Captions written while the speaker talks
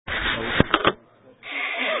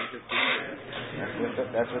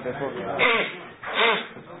That's what they're talking about.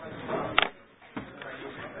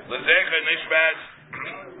 L'zecher nishmas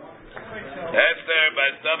Esther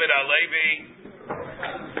bas David Alevi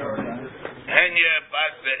Henya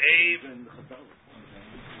bas Be'ev.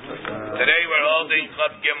 Today we're holding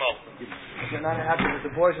Chav Gimel. They're not happy.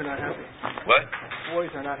 The boys are not happy. What? The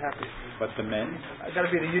boys are not happy. But the men? I got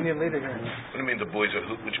to be the union leader here. What do you mean the boys are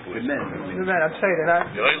who? Which boys? The men. The men. I'm saying they're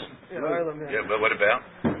not. Yeah, but what about?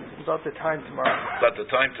 About the time tomorrow. About the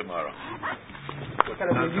time tomorrow.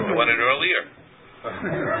 I want it earlier.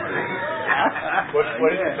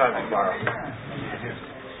 What is the time tomorrow?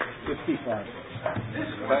 55.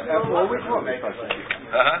 Well, which one?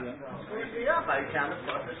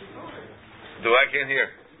 Do I can't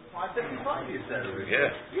hear? 5:55 you said.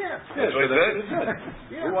 Yeah. That's what it said.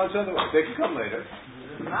 Who wants otherwise? They can come later.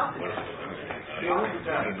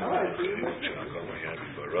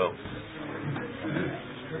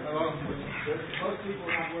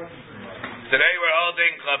 Today we're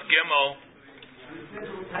holding Chav Gimel.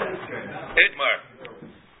 Itmar.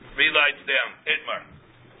 3 lights down. Itmar.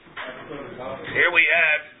 Here we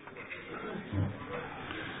have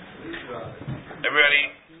everybody.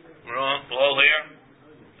 We're all here.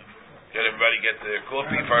 Get everybody get their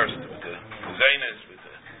coffee first with the zainas.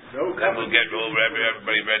 Then we'll get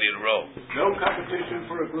everybody ready to roll. No competition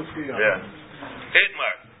for a gluski. Yeah.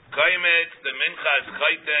 Itmar. Kaimet the Menachos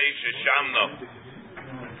Chaitei Sheshamno.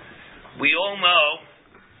 We all know,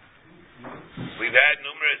 we've had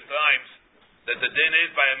numerous times, that the din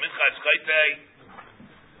is by a Menachos Chaitei,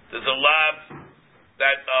 there's a lav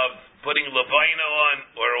that of putting levaina on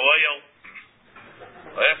or oil.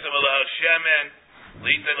 Esem alal shemen,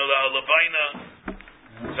 litan alal levaina.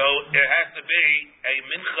 So it has to be a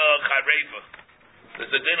mincha chareva.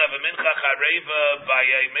 There's a din of a mincha chareva by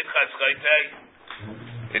a Menachos Chaitei.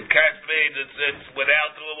 It can't be that it's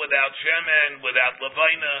without shemen, without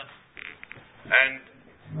levaina. And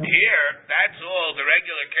here, that's all the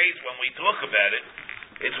regular case when we talk about it.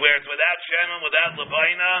 It's where it's without shemen, without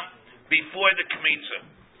levaina, before the kmitza.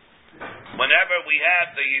 Whenever we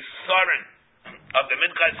have the sarin of the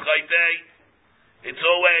Menachos Chaitei, it's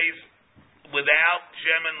always without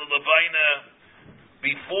shemen and levaina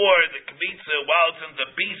before the kmitza, while it's in the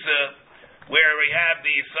bisa, where we have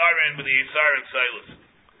the sarin with the sarin silas.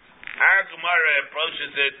 Our Gemara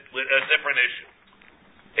approaches it with a different issue.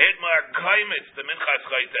 Itmar kaimitz the Menachos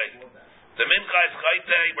Chaitei. The Menachos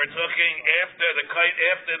Chaitei, we're talking after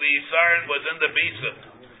the sarin was in the bisa,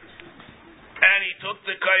 and he took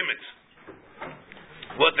the kaimitz.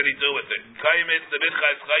 What did he do with it? Kaimitz the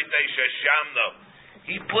Menachos Chaitei sheshamno.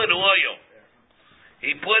 He put oil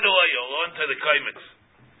onto the kaimitz.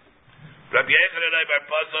 Rabbi Yochanan bar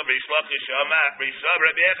Pasal, Rish Lakish Amar, Rabbi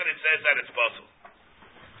Yochanan says that it's possible.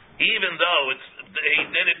 Even though he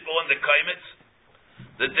did it on the kaimitz,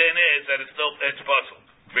 the din is that it's possible.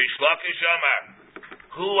 Rish Lakish Amar,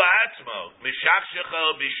 Hu atzmo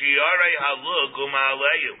mishachshechel b'shiyarei halug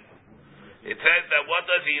u'ma'aleyu. It says that what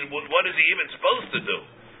is he even supposed to do?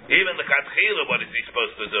 Even the katchila, what is he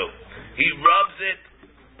supposed to do? He rubs it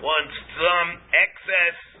on some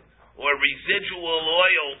excess or residual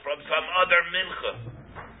oil from some other mincha.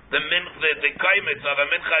 The kaimitz of a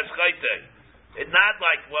Menachos Chaitei. It's not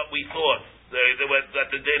like what we thought. That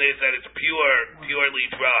the din is that it's purely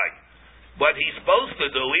dry. What he's supposed to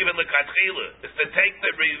do, even the katchila, is to take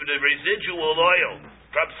the residual oil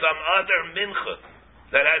from some other mincha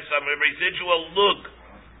that has some residual lug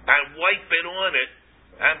and wipe it on it,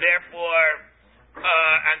 and therefore,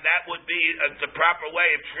 and that would be the proper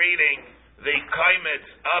way of treating the kaimitz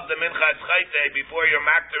of the Menachos Chaitei before you're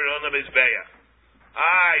makter on the mizbeach.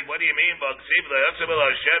 What do you mean?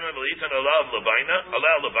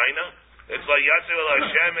 It's like Yasir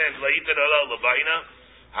Hashem and La'itan Allah Labaina.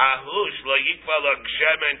 Hahush La Yikva La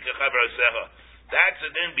Kshemen Kechavraseha. That's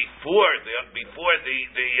it in before the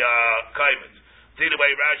kaimitz. See the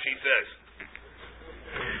way Rashi says.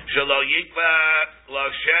 Shalo Yikva La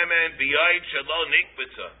Shemen B'Yayit Shalo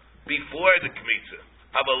Nikbitza. Before the kmitza.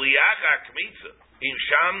 Avaliyachar kmitza. In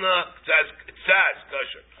Shamna Tzaz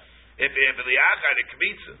Kosher. If Liachar the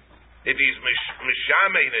kmitza, if he's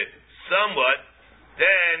mishamein it somewhat,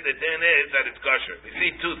 then the din is that it's kosher. You see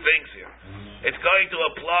two things here. It's going to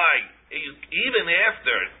apply even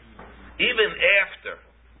after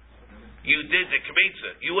you did the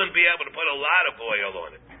kmitza. You wouldn't be able to put a lot of oil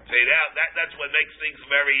on it. See that's what makes things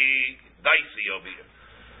very dicey over here.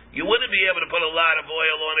 You wouldn't be able to put a lot of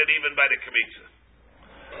oil on it even by the kmitza.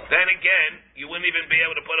 Then again, you wouldn't even be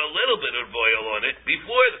able to put a little bit of oil on it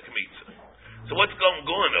before the kmitza. So what's going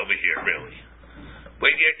on over here, really?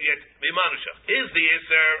 Is the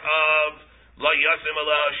isser of Lo yasim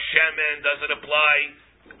Allah shemen, does it apply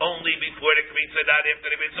only before the kmitza, not after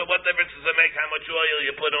the kmitza? So what difference does it make how much oil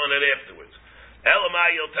you put on it afterwards?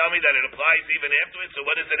 Elamai, you'll tell me that it applies even afterwards, so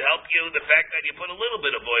what does it help you? The fact that you put a little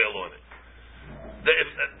bit of oil on it.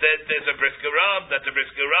 There's a brisker rub, that the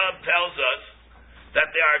brisker rub tells us that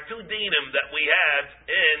there are two dinim that we have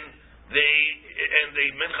in the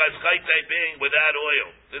minchas chaytay being without oil.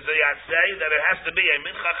 There's a yaseh that it has to be a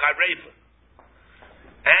mincha charefa.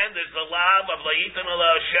 And there's the lav of layitan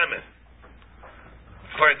ala shemen.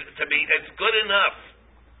 It's good enough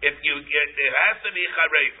if it has to be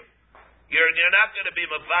charefa. You're not going to be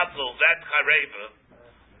mevatel that charefa.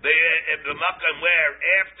 The makam where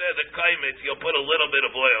after the kaimitz you'll put a little bit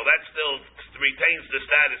of oil. That still retains the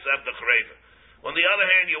status of the charefa. On the other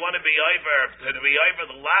hand, you want to be over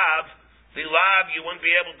the lav you wouldn't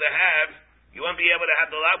be able to have. You won't be able to have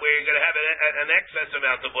the lav where you're going to have an excess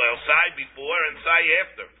amount of oil, sai before and sai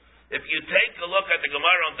after. If you take a look at the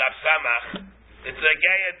Gemara on Daf Samach, it's a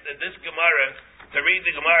gayet this Gemara. To read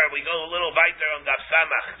the Gemara, we go a little weiter on Daf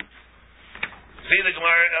Samach. See the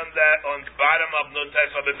Gemara on the bottom of Nun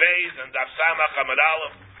Tes Amud Beis and Daf Samach Amud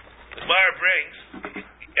Aleph. The Gemara brings.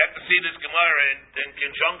 You have to see this Gemara in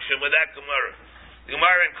conjunction with that Gemara. The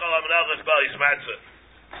Gemara in Kol Amud Aleph Bali Smatzah.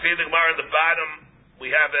 See the Gemara on the bottom. We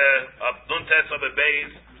have a Nun Tes Amud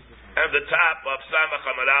Beis and the top of Samach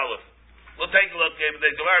Amud Aleph. We'll take a look.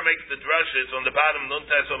 The Gemara makes the drushes on the bottom Nun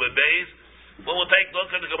Tes Amud Beis. We'll take a look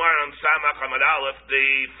at the Gemara on Samach Amud Aleph, the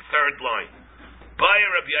third line. Baya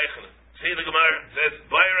Rabbi Yechanan. See the Gemara says,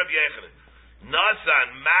 Baya Rabbi Yechanan. Nasan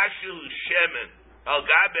Mashu Shemen Al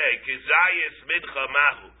Gabe Kizayis Midcha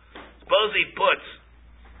Mahu. Suppose he puts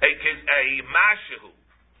a Mashu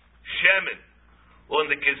Shemen on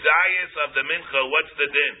the Kizayis of the Mincha. What's the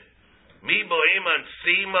din? Mi Boiman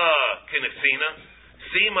Sima Kinesina.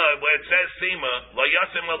 Sima, where it says Sima, Lo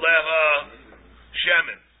Yasim Aleha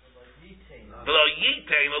Shemen. Lo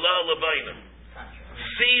Yitain Aleha Levaina.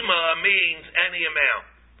 Sima means any amount.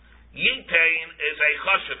 Yitain is a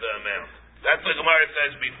chashuva amount. That's what Gemara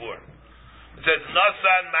says before. It says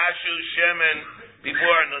Nasan Mashu Shemen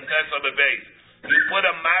before Nun Tes Amud Beis. You put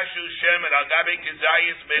a Mashu Shemen al gabe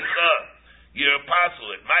kizayis mincha. You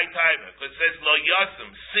apostle it. My time. Because it says Lo Yasim.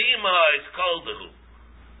 Sima is koldahu.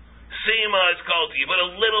 Sima is koldahu. You put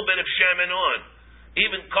a little bit of Shemen on.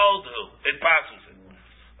 Even koldahu. It apostles it.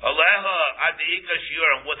 Aleha adiika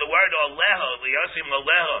shiurim. With the word aleha, liyasim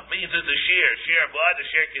aleha, means it's a shear. Shear blood, a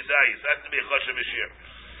shear kizayis. Has to be a chashuv shear.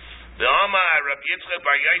 The Amar Rabbi Yitzchak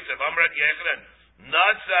Bar Yosef, Amar Rabbi Yechanan,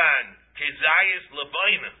 Natsan kizayis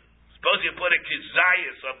levaina. Suppose you put a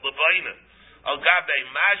kizayis of levaina. Al gabe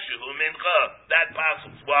mashu mincha. That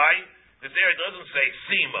passes. Why? Because there it doesn't say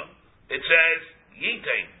sima. It says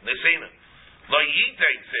yitain, nesina. Lo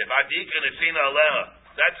yitain siv, adiika nesina aleha.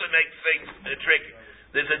 That's what makes things tricky.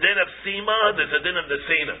 There's a din of sima, there's a din of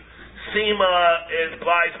nesina. Sima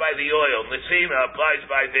applies by the oil, nesina applies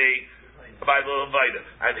by the levita.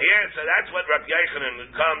 And here, so that's what Rabbi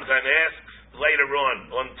Yechanan comes and asks later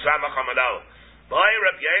on Samach Amud Aleph. By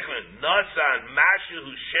Rabbi Yechanan, Nasan Mashu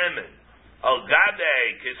Shemen Al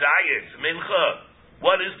Gade Kizayis Mincha.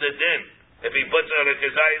 What is the din? If he puts on a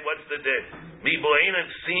kizayis, what's the din? Mi Boin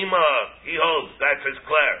and Sima, he holds, that's his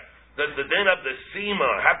clear. Does the din of the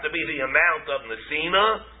sima have to be the amount of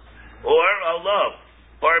nesina, or a love?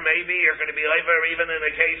 Or maybe you're going to be over even in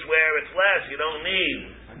a case where it's less. You don't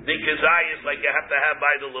need the kizayis like you have to have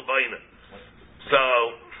by the levaina. So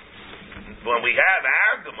when we have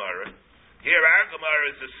our Gemara, here our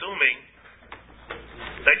Gemara is assuming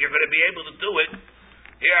that you're going to be able to do it.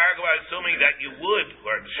 Here our Gemara is assuming that you would,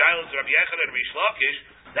 or Shiloh Rabbi Yechanan and Rish Lakish,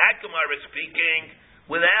 that Gemara is speaking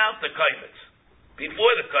without the kaimitz.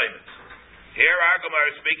 Before the kaimitz. Here our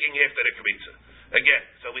Gemara is speaking after the kmitza. Again,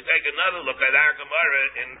 so we take another look at our Gemara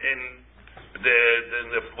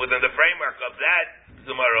within the framework of that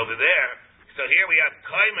Gemara over there. So here we have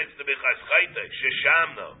kaimitz to bichas chayte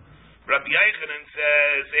sheshamno. Rabbi Yechanan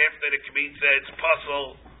says after the kmitza it's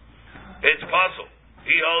puzzle. It's puzzle.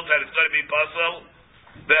 He holds that it's going to be puzzle.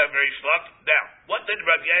 Very shlok. Now, what did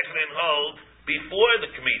Rabbi Yechanan hold before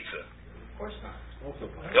the kmitza? Of course not. He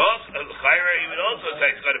would also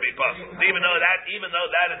say it's going to be possible, even though that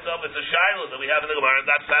itself is a shiloh that we have in the Gemara and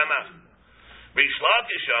Daf Samach. Rish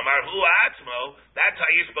Lakish Amar Hu Atzmo. That's how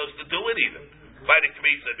you're supposed to do it, even by the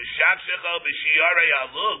kmitza. B'shachshecho b'shiyarei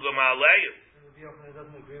alu g'maleyu.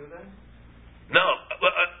 Doesn't agree with that. No.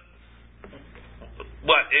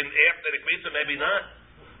 What in after the kmitza? Maybe not.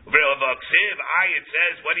 It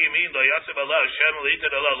says, what do you mean? Lo yasib Allah Hashem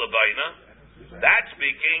litan Allah lebayna. That's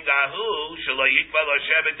speaking, Ahu, Shalayikval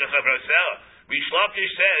Hashem Rish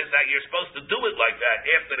Lakish says that you're supposed to do it like that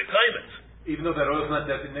after the kaimitz. Even though that oil is not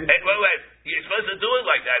designated? Hey, wait. You're supposed to do it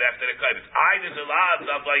like that after the kaimitz. There's a lot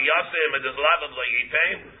of like Yasim and there's a lot of like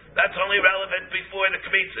Yitain. That's only relevant before the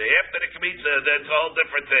kmitza. After the kmitza, that's a whole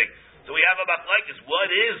different thing. So we have a machlokes. What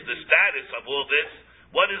is the status of all this?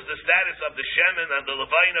 What is the status of the shemen and the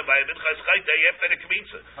levina by Menachos Chaytei after the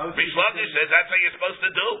kmitza? Rish Lakish says that's what you're supposed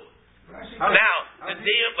to do. Now, the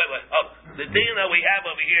din that we have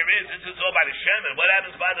over here is this is all by the shemen. What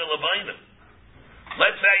happens by the levina?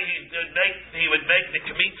 Let's say he would make the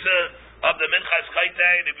kmitza of the Menachos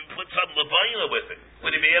Chaytei and he would put some levina with it.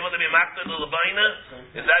 Would he be able to be makta the levina?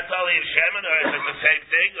 Is that totally in shemen, or is it the same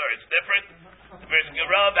thing, or it's different? The Brisker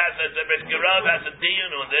Rav has a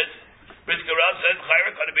din on this. Brisker Rav says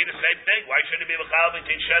chayra could it be the same thing? Why should it be mechal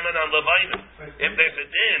between shemen and levina? If there's a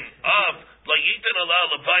din of layitin ala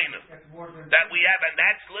levina that we have, and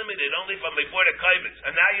that's limited only from before the kaimitz,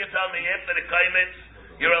 and now you're telling me after the kaimitz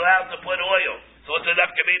you're allowed to put oil. So what's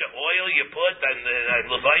enough kavita? Oil you put and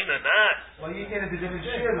levina not. Well, you get a different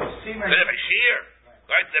shear though. Different shear,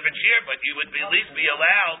 right? Different shear, but you would at least be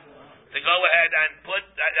allowed to go ahead and put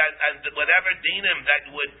and whatever dinim that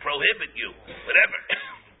would prohibit you, whatever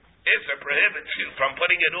is or prohibits you from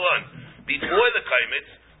putting it on before the kaimitz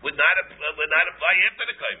would not apply after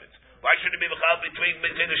the kaimitz. Why should it be mechal between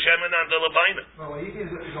the shemen and the levina? No, what you get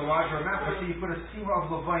is a larger amount, but you put a sima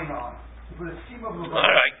of levina on. You put a sima of levina.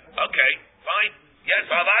 All right, okay, fine. Yes,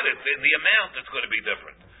 about it. The amount is going to be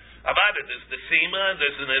different. About it, there's the sima,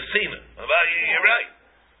 there's the nesina. You're right.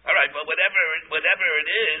 All right, but whatever it is, whatever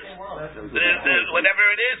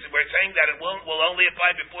it is, we're saying that it will only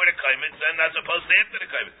apply before the kaimitz and not supposed to after the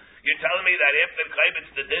kaimitz. You're telling me that after the kaimitz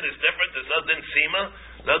the din is different. There's no din sima.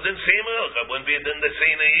 No din sima. It wouldn't be a din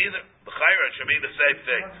nesina either. The chayra should be the same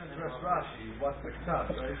thing.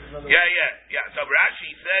 Yeah. So Rashi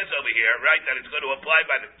says over here, right, that it's going to apply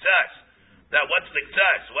by the ktas. Now, what's the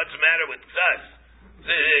ktas? What's the matter with ktas?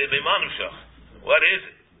 What is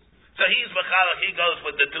it? So he's mechalach, he goes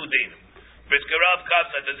with the two dinim. Briskarav comes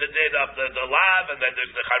that there's a din of the lav and then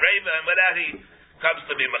there's the chareva, and with that he comes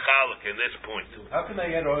to be mechalach in this point. How can I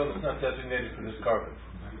add oil that's not designated for this carbon?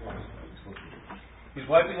 He's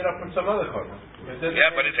wiping it up from some other carbon.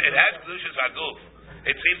 Yeah, but it has kedushas haguf.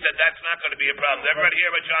 It seems that that's not going to be a problem. Everybody hear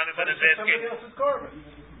what Jonathan is asking? Somebody else's carbon.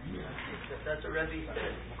 That's a Rebbe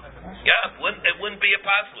said. Yeah, it wouldn't be a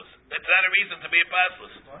apostolos. It's not a reason to be a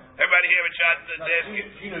apostolos. Everybody hear what Jonathan is asking?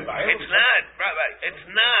 It's not, right. It's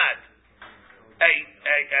not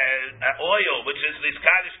a oil which is the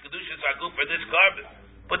Scottish kedushas haguf for this carbon.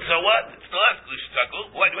 But so what? It's not kedushas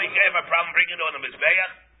haguf. What do we have a problem bringing it on the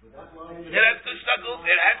mizbeach? It has kedushas haguf.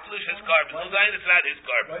 It has kedushas carbon. It's not his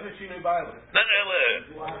carbon. No.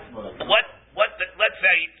 Let's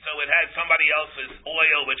say so. It has somebody else's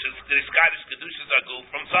oil, which is the Scottish kedushas haguf,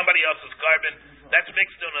 from somebody else's carbon. That's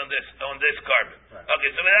mixed in on this carbon.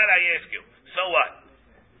 Okay, so with that I ask you, so what?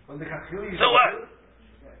 So what?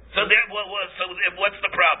 So what's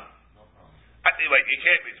the problem? Wait, you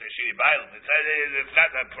can't be shiri bailam. It's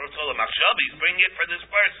not a personal machshab. He's bringing it for this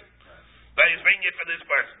person. But he's bringing it for this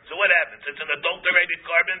person. So what happens? It's an adulterated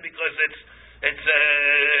carbon because it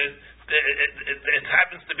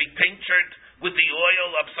happens to be tinctured with the oil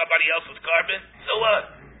of somebody else's carbon. So what?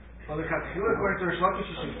 Well, the Chatzila, according to Rish Lakish,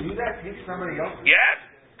 you should do that? Take somebody else? Yes.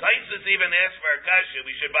 Taisus even asked for a kasha.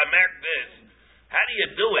 We should mark this. How do you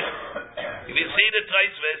do it? If you see the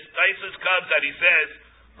Taisus comes and he says,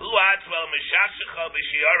 Hu atzvel mishashecha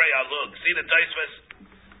b'shiarei alug. See the Taisus?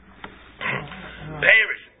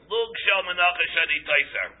 Perish. Lug shel menachos shadi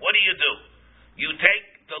taisar. What do? You take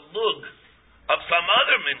the lug of some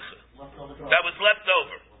other mincha that was left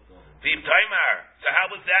over. V'im taimar. So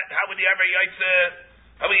how was that? How would he ever yaitze?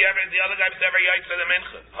 The other guy was ever yaitze the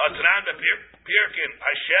mincha? Hatran b'pirkin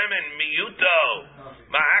Hashemin miyuto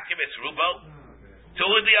ma'akivitz rubo. So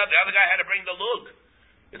who the other guy had to bring the lug?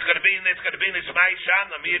 It's going to be in the Shmai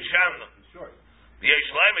Shamna, Miyad Shamna. The Yesh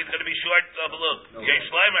Leimer is going to be short of a lug. The Yesh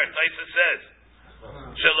Leimer, Taisa says,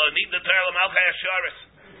 Shelo need the Torah L'Malchai Asharis.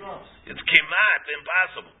 It's kimat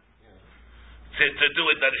impossible to do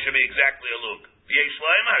it that it should be exactly a lug. The Yesh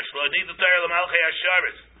Leimer, Shelo need the Torah L'Malchai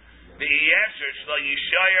Asharis. The Yesher Shelo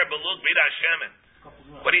Yishayar Belug Bid Hashemin.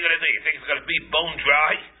 What are you going to do? You think it's going to be bone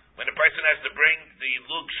dry when the person has to bring the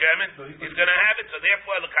lug shemen? He's going to have it. So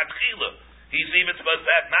therefore, l'katchila, he's even supposed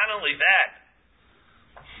to have not only that.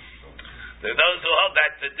 There are those who hold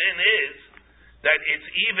that the din is that it's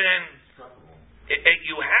even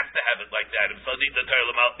you have to have it like that. If it's ladid the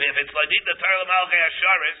Torah L'Malchei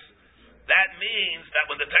Asharis, that means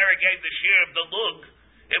that when the Torah gave the shear of the lug,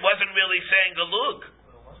 it wasn't really saying the lug.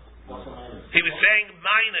 He was saying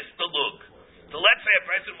minus the lug. So let's say a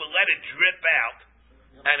person will let it drip out,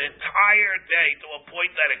 an entire day to a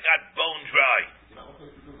point that it got bone dry.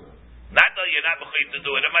 Not that you're not mechuyev to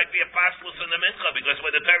do it. It might be a pashlus in the mincha because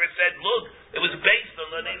when the Torah said, "Look, it was based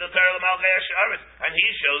on the Torah Malchei Hasharis," and he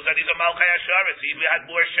shows that he's a Malchei Hasharis. He had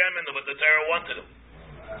more shemen than what the Torah wanted him.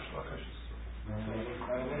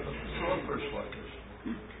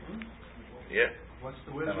 Yeah.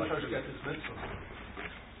 Where does the church get this mitzvah?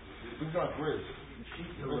 It's not Grizz.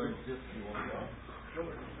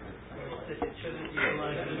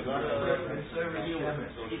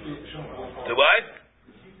 To what?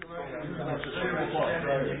 The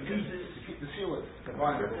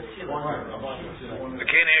ceiling. I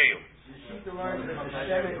can't hear you.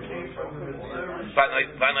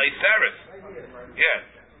 Banaiseris.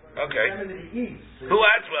 Yeah. Okay. Who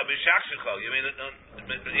adds well? B'shachshicho. You mean?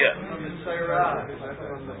 Yeah.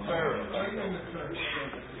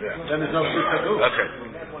 Then there's no shikadu. Okay.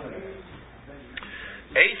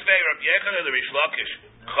 Eisvei Rabbi Yechon the Rish Lakish.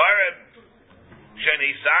 Chareb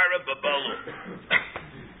shenisara babolu.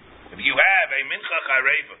 If you have a mincha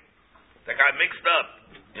chareva that got mixed up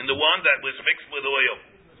in the one that was mixed with oil,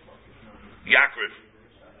 yakriv.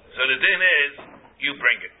 So the din is you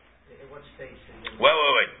bring it. What stage?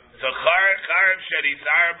 Wait. So chareb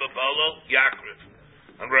shenisara babolu yakriv.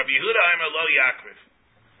 And Rabbi Yehuda Aimer lo yakriv.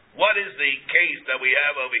 What is the case that we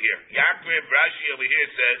have over here? Yakriv Rashi over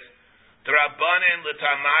here says, T'rabbanan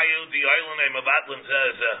l'tamayu the oilone mavatlim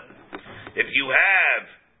says, if you have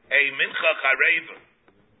a mincha chareva,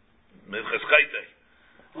 mincha skaitei,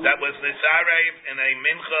 that was nisarev and a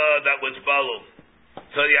mincha that was balul.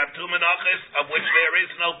 So you have two menachos of which there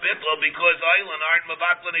is no bittul because oilon aren't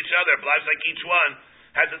mavatlim each other. It lies like each one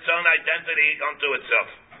has its own identity unto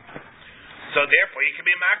itself. So therefore you can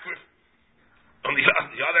be makriv. On the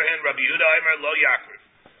other hand, Rabbi Yehuda Aimer lo yakriv.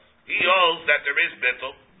 He holds that there is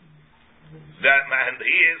bittul. That man,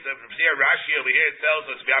 he is here. Rashi over here tells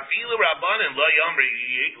us v'afilu rabbanan lo yomri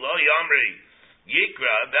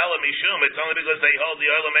yikra bela mishum. It's only because they hold the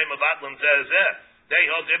olam ein mavatlim says they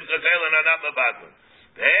hold it because olam are not mavatlim.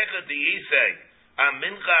 Ve'echad diisei a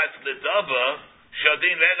minchas ledava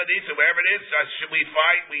shadin ve'echad diisei wherever it is. Should we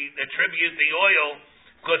fight? We attribute the oil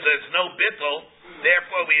because there's no bittul.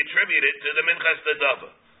 Therefore, we attribute it to the minchas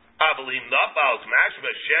ledava. Avalim napals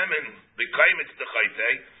mashva shemen b'kaimitz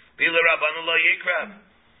dechaitei. If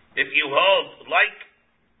you hold, like,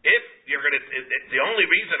 if you're going to, the only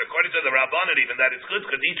reason, according to the Rabbanan even, that it's good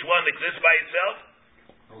because each one exists by itself,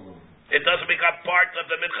 it doesn't become part of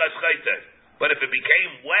the minchas chayteh. But if it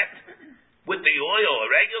became wet with the oil, a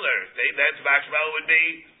regular, that's mashma would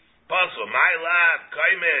be possible. My lab,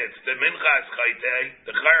 kaimitz, the minchas chayteh,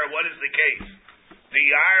 the chayr, what is the case? The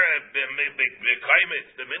Arab, the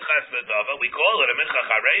minchas ledava, we call it a mincha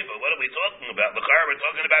chareva. What are we talking about? The we're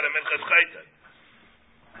talking about a minchas chayta.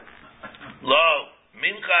 Lo,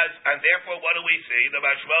 minchas, and therefore what do we see? The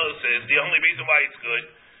Mashmal says the only reason why it's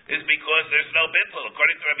good is because there's no bittul.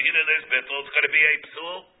 According to Rabbi Yehuda, there's bittul. It's going to be a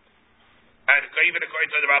psul. And even according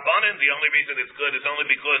to the Rabbanan, the only reason it's good is only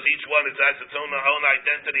because each one has its own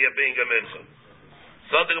identity of being a mincha.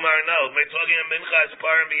 So the Gemara knows. We're talking about minchas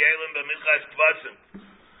parim v'yelim but minchas kvasim.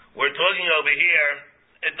 We're talking over here.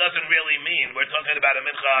 It doesn't really mean we're talking about a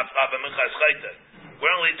mincha of a minchas chayta.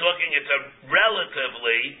 We're only talking. It's a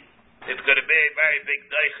relatively. It's going to be a very big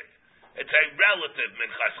deichik. It's a relative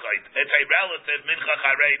minchas chayta. It's a relative mincha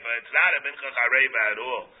chareva. It's not a mincha chareva at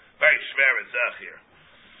all. Very shver zach here.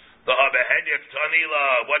 The habehedyek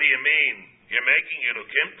tanila. What do you mean? You're making it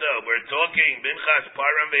ukimta. We're talking minchas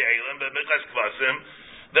parim v'yelim but minchas kvasim.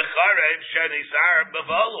 The charev shenisar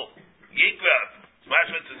b'valu yikrav.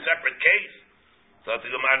 It's a separate case. So the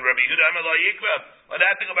Gemara Rabbi Yehuda Amar lo yikrav. Well,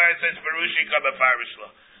 that the Gemara says perushi kabafarishla.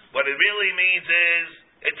 What it really means is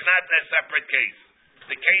it's not a separate case.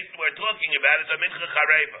 The case we're talking about is a mincha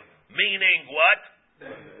chareva, meaning what?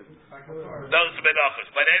 Those menachos.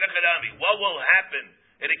 But what will happen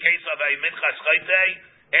in the case of a minchas chaytei?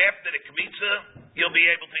 After the kmitza, you'll be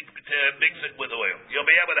able to mix it with oil. You'll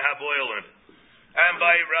be able to have oil in it. And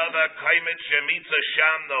by Rava kaimitz shemitza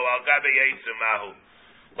shamno al gabe yetzimahu.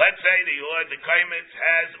 Let's say the kaimitz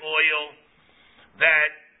has oil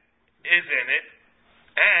that is in it,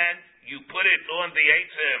 and you put it on the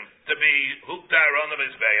eitzim to be huktar on the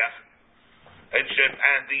mizbeach,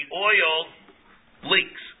 and the oil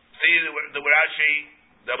leaks. See the Rashi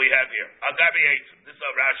that we have here. Al gabe eitzim. This is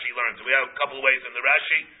how Rashi learns. We have a couple of ways in the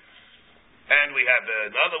Rashi, and we have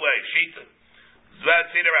another way, Shita.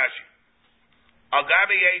 See the Rashi. Al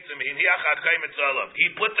gabi eitzim hiniach ha-kaimitz olav.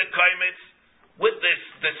 He put the kaimitz with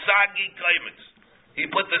the sagi kaimitz. He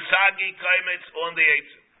put the sagi kaimitz on the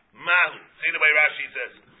eitzim. Mahu. See the way Rashi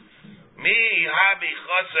says. Mi habi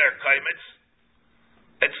chaser kaimitz.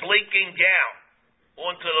 it's leaking down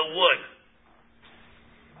onto the wood.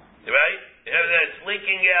 Right? It's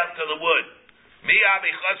leaking out to the wood. Mi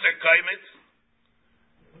abi chaser kaimitz.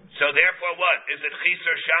 So therefore what? Is it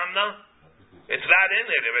chiser shamna? It's not in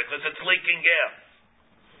there because it's leaking out.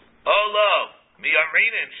 Oh lo, mi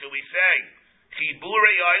amrinin, should we say,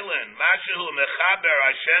 chiburi island, mashahu mechaber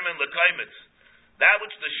hashemen lekaimitz. That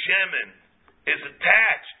which the shemen is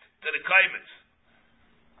attached to the kaimitz.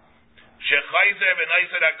 Shechayzer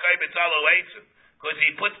v'naiser ha-kaimitz alo eitzim. Because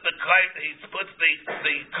he puts the kaimitz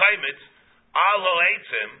alo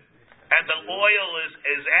eitzim, and the oil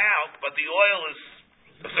is out, but the oil is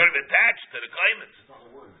sort of attached to the kaimitz.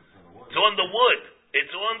 It's on the wood.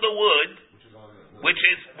 It's on the wood, which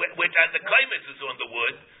and the kaimitz is on the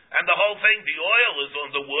wood, and the whole thing, the oil is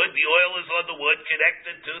on the wood. The oil is on the wood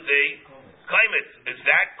connected to the kaimitz. Is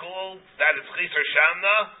that called that it's chiser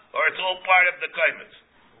shamna, or it's all part of the kaimitz?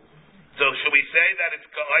 So should we say that it's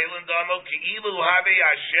ka'aylan damo ki'ilu havi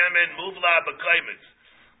hashemen muvla b'kaimitz?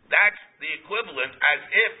 That's the equivalent as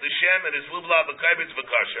if the shemen is muvla b'kaimitz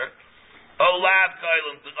v'kosher. Olav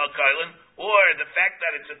ka'aylan, or the fact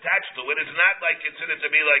that it's attached to it is not like considered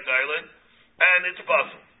to be like ka'aylan, and it's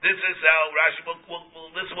possible. This is how Rashi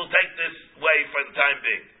will take this way for the time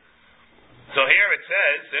being. So here it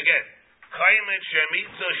says again, kaimitz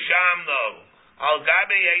shemitzu shamno. Al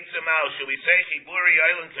gabe eitzim al, should we say chiburi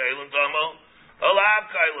island kailan damo? Olav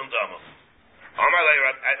kailan damo. Amalei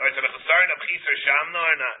is it a chesaron of chiser shamna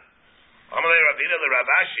or not? Amalei Ravina the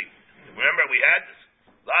Ravashi. Remember we had this.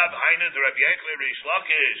 Lav hainu the Rabbi Yechli Rish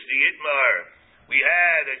Lakish the Yitmar. We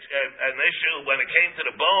had an issue when it came to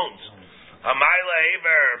the bones. Hamayla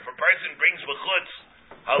Aver, if a person brings b'chutz,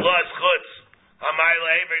 halas chutz. Hamayla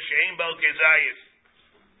Aver she'im bo kezayis.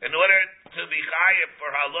 In order to be chayiv for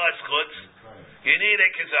halas chutz, you need a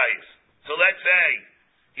kezayis. So let's say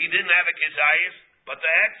he didn't have a kezayis, but the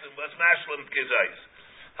etzim was mashlim kezayis.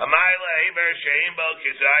 Hamayla Aver she'im bo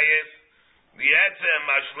kezayis. The etzim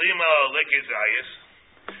mashlimo lekezayis,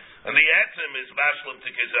 and the etzim is mashlim to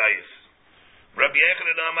kezayis. Rabbi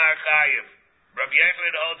Yechid Amar chayiv. Rabbi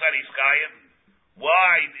Yechid holds that he's chayiv.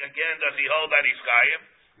 Why again does he hold that he's chayiv?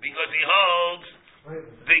 Because he holds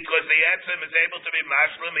because the etzim is able to be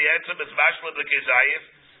mashlim. The etzim is mashlim the kezayis.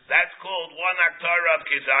 That's called one aktara of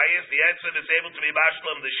kezayis. The etzim is able to be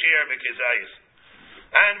mashlim the shear of kezayis.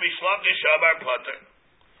 And Mishlakish Amar Potter.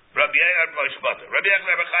 Rabbi Yechid Potter. Rabbi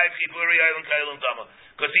Yechid Amar chayiv chiburi aylan kailan dama.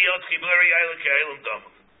 Because he holds chiburi aylan kailan dama.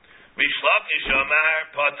 Mishlakish Amar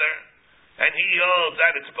Potter. And he holds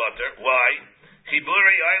that it's Potter. Why?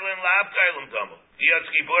 Chiburi aylan lab kailan dama. He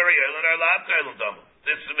holds chiburi aylan or lab kailan dama.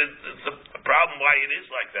 This is a problem why it is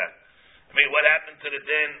like that. I mean, what happened to the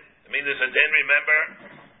din? I mean, there's a din, remember,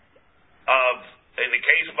 of, in the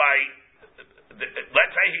case by,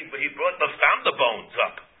 let's say he brought found the bones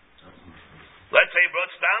up. Let's say he brought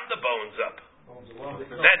found the bones up.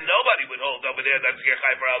 Then nobody would hold over there that's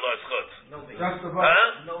Yechai for Allah's chutz.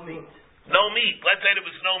 No meat. No meat. Let's say there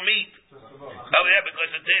was no meat. Oh yeah,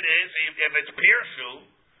 because the din is, if it's pirshu,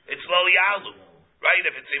 it's lo yalu. Right?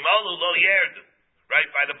 If it's imalu, lo yerdu. Right,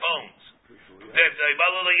 by the bones. There's a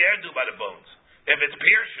balula yerdu by the bones. If it's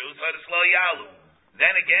pirshu, so it's lo yalu.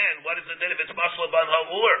 Then again, what is it then if it's mashla ban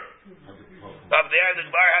ha'ur? Up there, the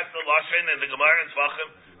Gemara has the lashon and the Gemara and Zvachim.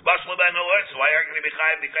 Mashla ban ha'ur. So why are you going to be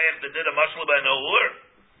chayav b'kayach the din of mashla ban ha'ur?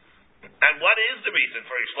 And what is the reason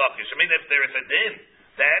for ishlakish? I mean, if there is a din,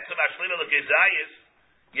 the etzem ashlima l'kezayis,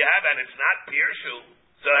 you have, and it's not pirshu,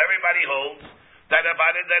 so everybody holds that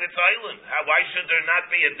about it that it's island. Why should there not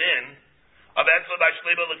be a din of etzem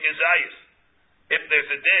ashlima l'kezayis? If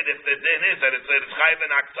there's a din, if the din is that it's chayav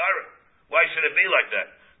and aktara, why should it be like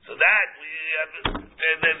that? So that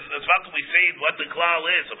we see what the klal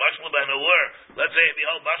is, a mashla ben ha'ur. Let's say if you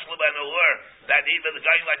hold mashla ben ha'ur, that even the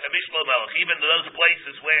guy like a mishlo melech, even those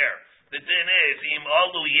places where the din is im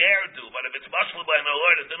alu yerdu, but if it's mashla ben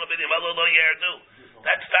ha'ur, the din will be im alu lo yerdu.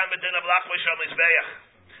 That's time the din of lachmish al mizbeach.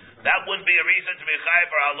 That wouldn't be a reason to be chayav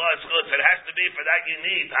for Allah's chutz. It has to be for that you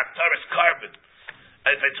need aktaris carbon.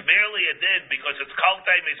 If it's merely a din because it's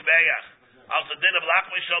kaltei mizbeach, also din of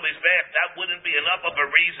lachmish al mizbeach, that wouldn't be enough of a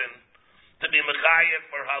reason to be mechayev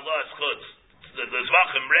for Allah's chutz. The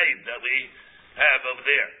zvachim raid that we have over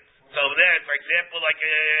there. So over there, for example, like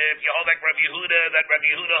if you hold like Rabbi Yehuda, that Rabbi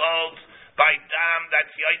Yehuda holds by dam,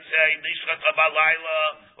 that's yotzei nishchat habalayla,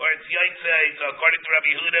 or it's yotzei. So according to Rabbi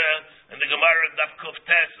Yehuda and the Gemara Daf Kuf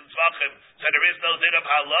Tes and zvachim, so there is no din of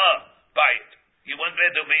halah by it. You wouldn't be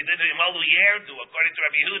to be imalu yerdu according to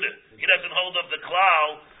Rabbi Yehuda. He doesn't hold of the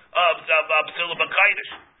klal of psula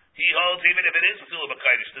b'kaidish. He holds even if it is psula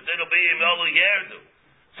b'kaidish, the din will be imalu yerdu.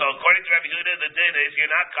 So according to Rabbi Yehuda, the din is you're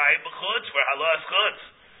not chayav b'chutz for halah's chutz.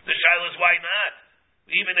 because why not?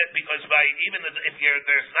 If there's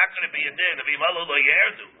not going to be a din of imalu lo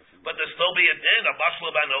yerdu, but there'll still be a din of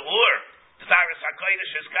bashlo bana'ur, tzaris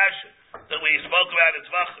hakodesh is kasha that we spoke about in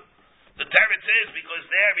Tvachim. The teretz is because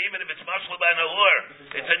there, even if it's mashlo bana'ur,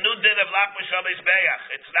 it's a new din of lach b'shabbos be'ach.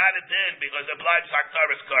 It's not a din because it blind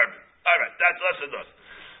saktaris carbon. All right, that's lesson us.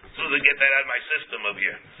 So to get that out of my system over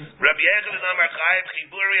here. Rabbi Yechanan Amar Chayev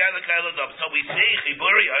Chiburi Eilen Kailan Damu. So we see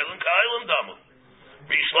Chiburi Eilen Kailan Damu.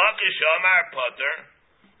 Rish Lakish Amar Potter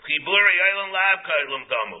Chiburi Eilen Lav Kailan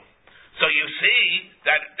Damu. So you see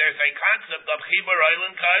that there's a concept of Chibur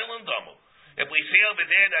Eilen Kailan Damu. If we see over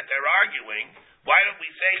there that they're arguing, why don't we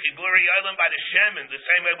say Chiburi Eilen by the Shemin the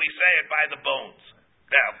same way we say it by the bones?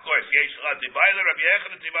 Now, of course, Yesh Tibayla Rabbi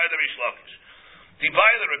Yechanan Tibayla Rish Lakish.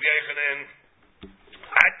 Tibayla Rabbi Yechanan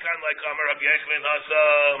Adkan like Amar Rabbi Yechanan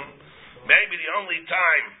Hasam. Maybe the only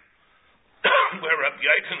time where Rabbi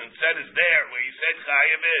Yechanan said is there, where he said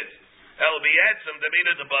Chayev is El B'Yetzim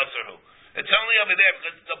Demida de Basarhu. It's only over there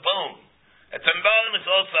because it's a bone. It's a bone.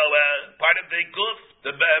 It's also part of the guf,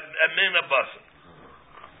 the min of basar.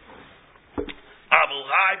 Abul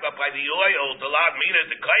Hai, but by the oil, the lad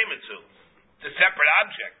mina the kaimitzu. It's a separate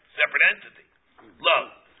object, separate entity.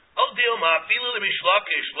 Lo.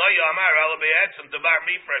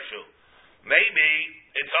 Maybe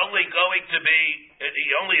it's only going to be,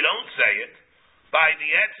 you only don't say it by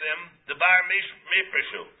the etzim, the bar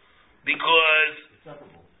mifreshu, because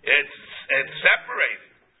it's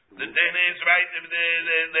separated. The din is right,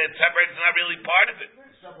 the separated is not really part of it.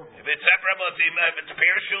 If it's separable, if it's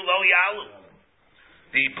pirshu, lo yalu.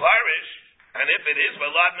 The parish, and if it is,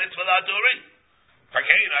 velad mitzvah laduri.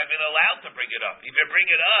 I've been allowed to bring it up. If you bring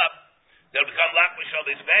it up, they'll become lach b'shal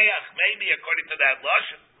izbeach, maybe according to that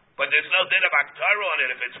lashon. But there's no din of aktara on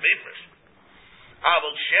it if it's mifresh.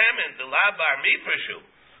 Avol shemin the lavar mifreshu.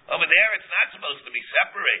 Over there, it's not supposed to be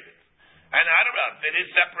separated. And I don't know if it is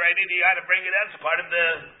separated. You got to bring it out. It's part of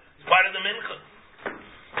the mincha.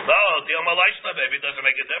 So the omalashna baby doesn't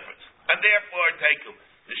make a difference. And therefore, take you.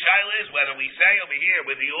 The shaila is whether we say over here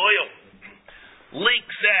with the oil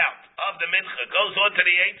leaks out of the mincha, goes on to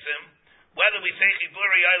the eitzim, whether we say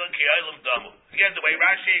chiburi aylam ki aylam damu. Again, the way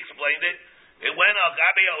Rashi explained it, it went al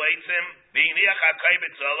gabi al eitzim, b'iniach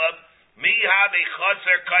ha-kaibet zolav, mi ha-be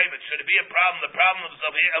chaser kaimet. Should it be a problem? The problem is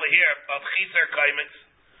over here of chiser kaimet,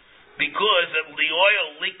 because the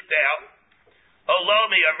oil leaked out.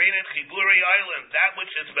 Olomi aminit chiburi aylam, that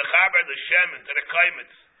which is mechaber the shemen to the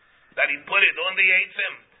kaimet, that he put it on the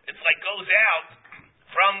eitzim, it's like goes out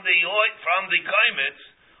from the oil, from the kaimets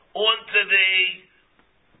onto the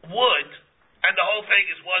wood, and the whole thing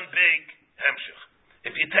is one big hemshich.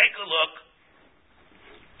 If you take a look,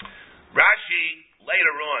 Rashi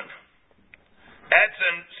later on,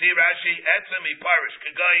 Rashi, etzem iparish,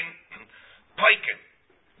 kagain, paikin,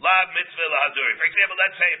 lab mitzvah lahaduri. For example,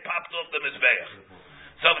 let's say it popped off the mizbeach.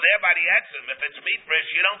 So there by the etzem, if it's meat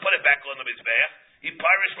fresh, you don't put it back on the mizbeach.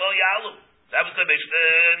 Iparish lo yalu. That was the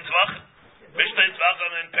Mishnah in Tvachim. Mishnah in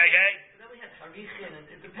Tvachim and Pehei. Then we had Harichin, and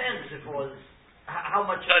it depends if it was how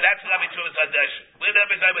much. No, that's not Mitzvah Hadeshin. We're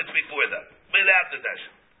not talking about before that. Without the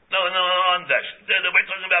Deshin. No, on Deshin. We're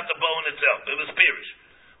talking about the bone itself. It was Pirish.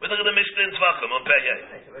 We're talking about the Mishnah in Tvachim on Pehei.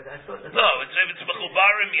 No, it's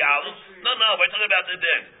Mechubarim Yalu. No, we're talking about the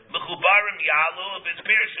din. Mechubarim Yalu, if it's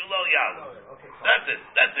Pirish, Lo Yalu.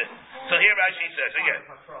 That's it. So here Rashi says again.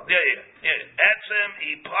 Yeah. Etzem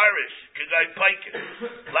iparish k'gai paikin.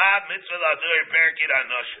 Lav mitzvah ladur perkid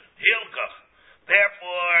anoshin. Hilkach.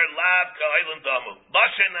 Therefore, lav ka'aylam damu.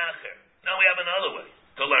 Lashen acher. Now we have another way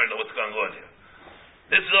to learn what's going on here.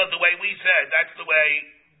 This is the way we said. That's the way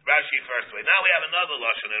Rashi first way. Now we have another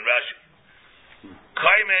lashon in Rashi.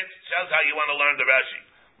 Kaimet tells how you want to learn the Rashi.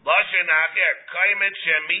 Lashen acher. Kaimet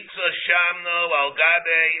shemitza shamno al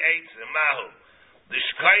gabe eitzim mahu. The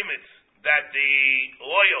shkaimitz that the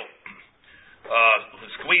oil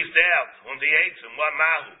squeezed out on the eitzim, what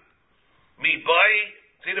mahu? Mi bay,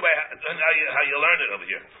 see the way how you learn it over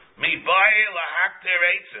here. Mi bay lahakter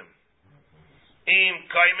eitzim. Im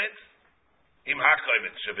kaimitz, im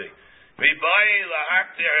hakaimitz should be. Mi bay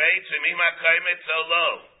lahakter eitzim, im hakaimitz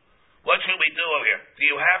alo. What should we do over here? Do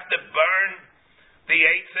you have to burn the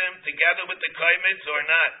eitzim together with the kaimitz or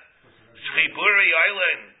not? Shchiburi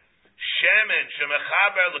island. Shemen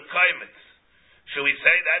shemechaber lekaimitz. Should we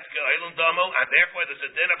say that's ge'olim damu, and therefore there's a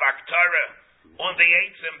din of aktara on the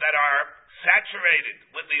eitzim that are saturated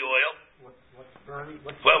with the oil? What's burning?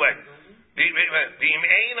 Wait. B'im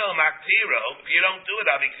eino maktiro. If you don't do it,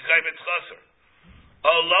 I'll be kaimitz chaser.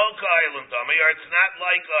 Oh, lo ka'olim damu, or it's not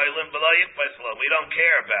like oilim, but we don't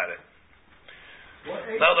care about it.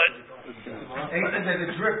 No, but Eitzim that it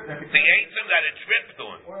dripped. the eitzim that it dripped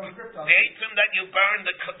on. Oil dripped on. The eitzim that you burn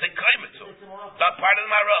the kaimitz on. Not part of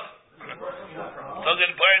the marach. So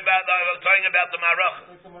I'm talking about the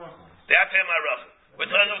marach. The atzim marach. We're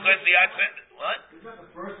talking about the atzim. What? Is that the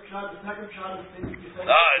first shot? The second shot is things you said?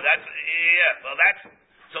 Oh, that's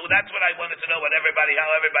what I wanted to know. How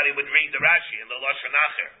everybody would read the Rashi and the Lashon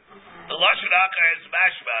Acher. The Lashon Acher is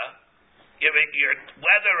mashma.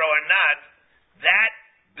 Whether or not that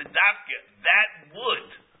wood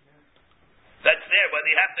that's there, whether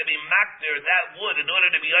you have to be makter that wood in order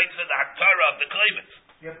to be yaitza the haktara of the kaimitz.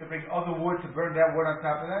 You have to bring other wood to burn that wood on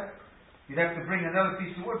top of that? You'd have to bring another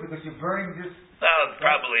piece of wood because you're burning this. No,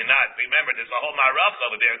 probably not. Remember, there's a whole marach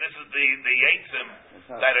over there. This is the eitzim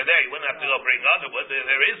that are there. You wouldn't have to go bring other wood.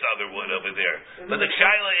 There is other wood over there. But the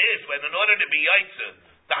shaila is, when in order to be yaitza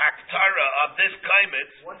the haktara of this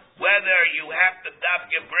kaimitz, whether you have to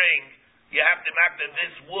you have to makter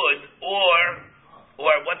this wood, or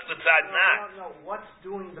what's the tzad not? No. What's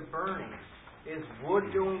doing the burning? Is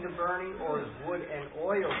wood doing the burning, or is wood and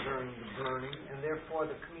oil doing the burning, and therefore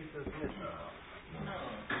the k'misa is missing?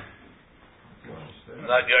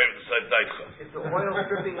 Not Yorev the side daitcha. If the oil is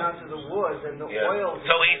dripping onto the wood, then the oil.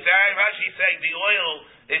 So Rashi's saying the oil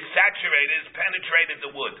is saturated, is penetrated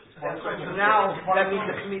the wood. So now that means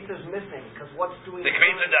the k'misa is missing, because what's doing the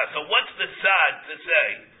k'misa does. So what's the tzad to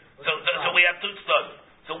say? So we have two tzadim.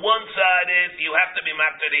 So one side is you have to be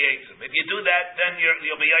makter the eitzim. If you do that, then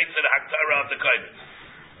you'll be yaitza the haktara of the kaimitz.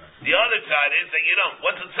 The other side is that you don't.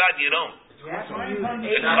 What's the side you don't?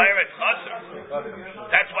 It's chayret chaser.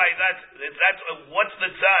 That's why that's what's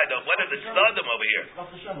the side of what are the tzadim over here?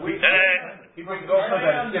 He brings also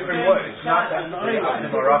that it's different wood. It's not that the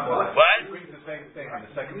marach. What? He brings the same thing on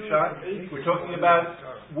the second shot. We're talking about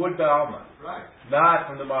wood ba'alma,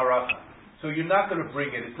 not from the marach. So you're not going to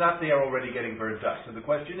bring it. It's not there already getting burned up. So the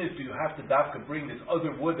question is, do you have to dafka bring this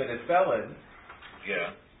other wood that it fell in,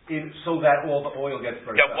 so that all the oil gets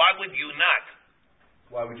burned up? Why would you not?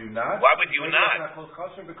 Why would you not? Why would you Maybe not?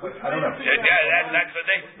 Because I don't know. That's the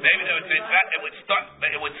thing. Maybe it would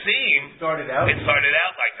seem it started out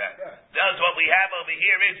like that. Yeah. That's what we have over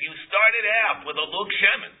here is you started out with a lug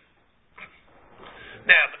shemen.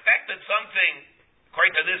 Now the fact that something,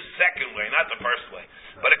 according to this second way, not the first way,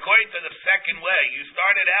 but according to the second way, you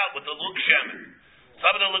started out with the lug shemen.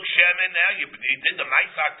 Some of the lug shemen, now you did the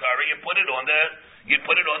mais haktara, you put it on the mizbeach. You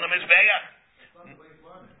put it on the mizbeach.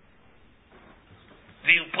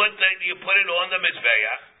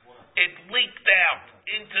 It leaked out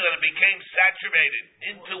it became saturated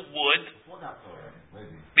into wood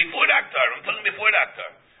before the haktara. I'm talking before the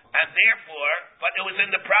haktara, and therefore, but it was in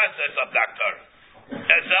the process of the haktara.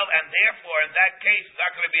 And therefore, in that case, it's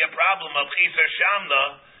not going to be a problem of chiser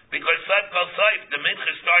shamna, because the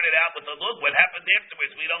mincha started out with the lug. What happened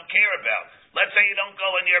afterwards, we don't care about. Let's say you don't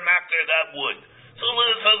go and you're makter that wood. So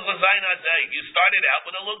you started out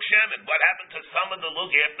with a lug shemen. What happened to some of the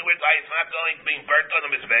lug afterwards? It's not going being burnt on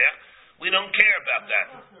the mizbeach. We don't care about that.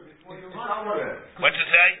 What's it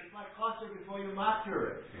say? It's like chaser before you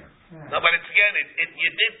makter it. No, but it's again, you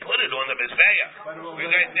did put it on the mizbeach. We're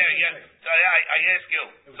right there, yeah. So I ask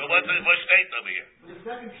you. So what's state over here? The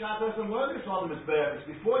second shot doesn't learn this on the mizbeach. It's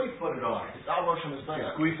before you put it on. It's our Rosh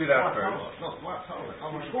Hashanah. Squeeze it out first. No,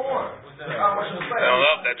 before. I don't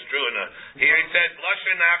know if that's true or not. Here it says,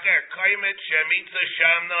 Lashon Acher, Kaimet Shemitza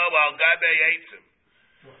Shamna Al Gabe Eitzim.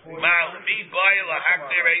 Mal Mi Bay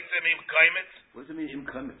Lahakter Eitzim Im Kaimet. What does it mean Im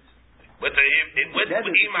Kaimet? With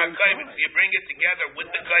Im HaKaimet, you bring it together with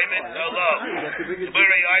the Kaimet. Hello.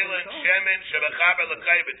 Tziburi Island Shemen Shebechaber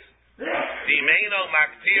LeKaimet. Dimeino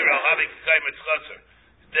Maktira Havik Kaimet Chaser.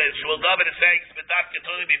 The Shmuel David is saying Spedaf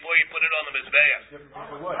Ketuli before you put it on the mizbeach.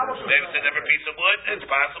 Maybe it's a different piece of wood. It's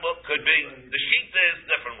possible. Could be. The sheet is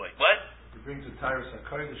different way. What? He brings the Tyrus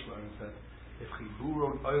HaKodesh and said, if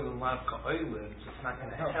Chiburo Oil and Lavka Oilins, it's not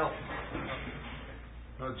going to help.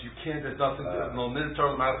 No, you can't. There's nothing. No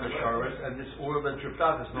military market showers, and this oil that dripped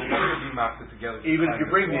out. There's no way to be marketed together. Even if you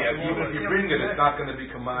bring it, it's not going to be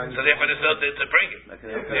combined. So therefore, there's no din to bring it.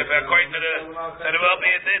 Therefore, according to there will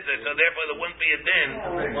be a din. So therefore, there wouldn't be a din.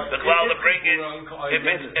 The klal to bring it if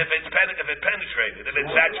it penetrated, if it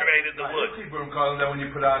saturated the wood. Then when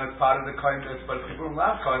you put out as part of the kindness, but people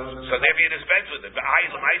love kindness. So therefore, you dispense with it. But I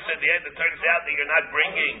said at the end, it turns out that you're not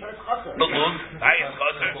bringing the lug.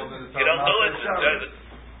 You don't do it.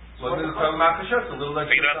 Well, this is talking about a little less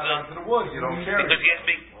onto the wood. You don't care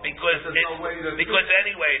because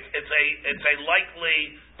anyway, it's a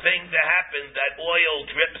likely thing to happen that oil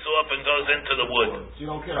drips off and goes into the wood. You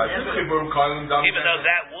don't care. Even though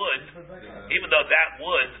that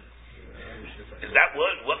wood Is that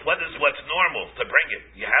wood? What's normal to bring it?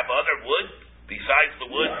 You have other wood besides the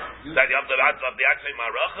wood that you have the Atzei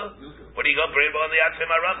Maracha? What are you going to bring on the Atzei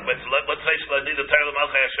Maracha? Let's say Shladi the Terel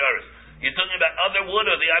Malchei Asharis. You're talking about other wood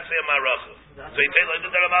or the Atzei Maracha? So you say Shladi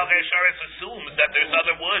the Terel Malchei Asharis assumes that there's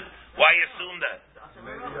other wood. Why assume that? You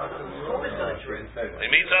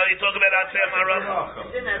mean so you talk about Atzei Maracha?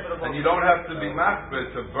 And you don't have to be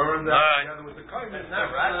makbid to burn that together with the kaimis. It's not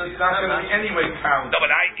going to be anyway counted. No, but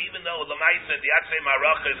even though Lamai said the Atzei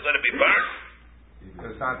Maracha is going to be burned,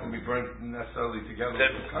 it's not going to be burnt necessarily together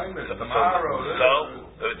with the kaimis.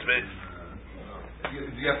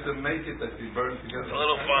 You have to make it that be burned together. It's a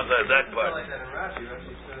little fun that part.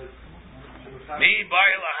 Mi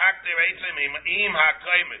ba'il ha'akter eitzim im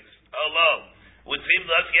ha'kaimis alone. Would seem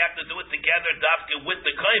to us you have to do it together, dafka with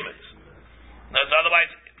the kaimis. No, so otherwise,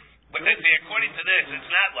 according to this, it's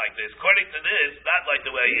not like this. According to this, not like the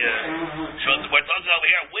way we're talking over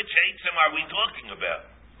here. Which eitzim are we talking about?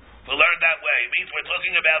 To learn that way, it means we're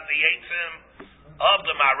talking about the eitzim of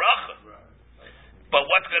the maracha. But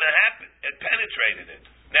what's going to happen? It penetrated it.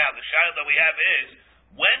 Now, the shayla that we have is,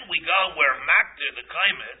 when we go where makter the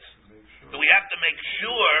kaimis, so we have to make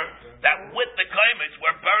sure that with the kaimis,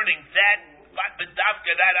 we're burning that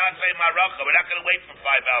Atzei Maracha. We're not going to wait for 5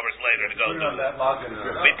 hours later to go do it.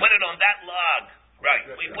 We put it on that log. Right.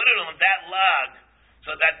 We put it on that log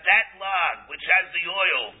so that log, which has the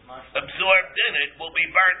oil absorbed in it, will be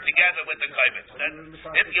burned together with the kaimitz.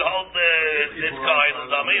 If you hold this coin,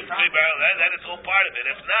 that is all part of it.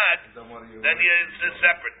 If not, then it's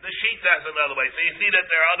separate. The sheet has another way. So you see that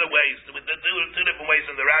there are other ways. There are two different ways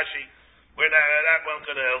in the Rashi. We're not one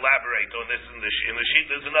going to elaborate on this in the sheet.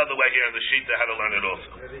 There's another way here in the sheet to how to learn it also.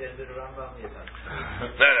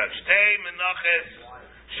 Shtei menachos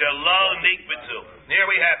shelo nikbetu. Here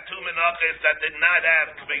we have 2 menachos that did not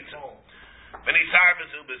have kmitza. V'nisar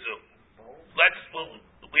bezu bezu.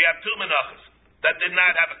 We have 2 menachos that did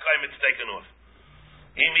not have a kaimitz taken off.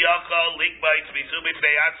 Im yachol likbait bezu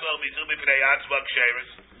b'fnei atzval bezu b'fnei atzval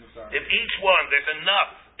ksheres. If each one there's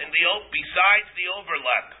enough in besides the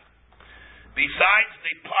overlap. Besides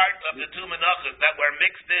the part of the 2 menachos that were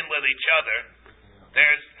mixed in with each other,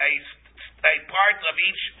 there's a part of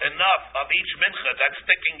each mincha that's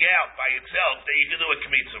sticking out by itself that you can do a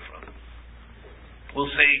kmitza from.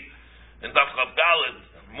 We'll see in Daf Chav Daled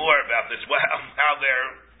more about this, how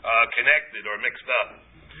they're connected or mixed up.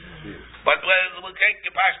 But we'll take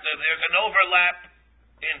the pashta. There's an overlap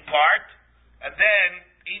in part, and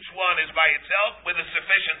then each one is by itself with a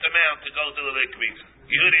sufficient amount to go to the kmitza.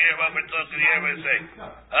 You hear what we're talking here, we're saying.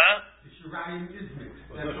 Huh? The shirayim is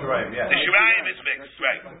mixed. The shirayim is mixed,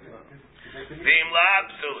 right. V'im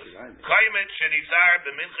la'ab psulis. Kaimitz shenisar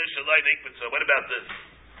b'mincha shalai nikbetza. What about this?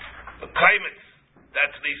 The kaimitz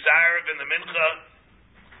that's nisar in the mincha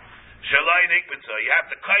shalai nikbetza. You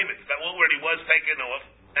have the kaimitz that already was taken off,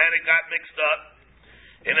 and it got mixed up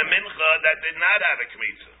in a mincha that did not have a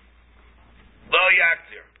kmitza. Lo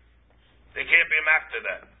yaktir. They can't be makta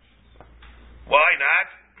that. Why not?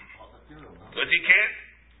 Because you can't.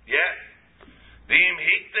 Yeah. Being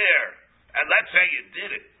heat there. And let's say you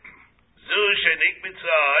did it.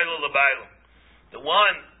 The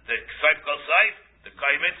one, the Saif Kol Saif, the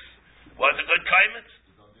Kaimitz, was a good Kaimitz.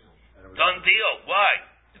 Done deal. Why?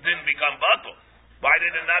 It didn't become Batul. Why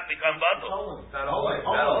did it not become Batul?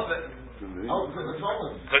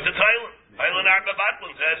 Because it's Eilen. Eilen Arba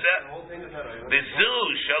Batlin says that. The Zu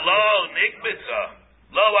Shalom Nikbitza.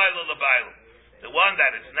 Lo Eilen L'Bailen. The one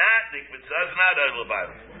that is not Nikbitza is not Eilen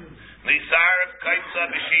L'Bailen. Nisarif Kaitza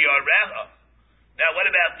B'Shiyareha. Now what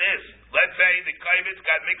about this? Let's say the Kaivitz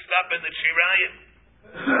got mixed up in the Shirayim.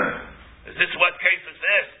 Is this what case is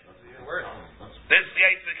this? This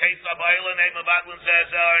is the case of Eilen Mabatlin says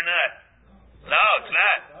or not? No, it's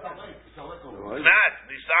not. It's not.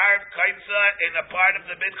 Nisarif Kaitza in a part of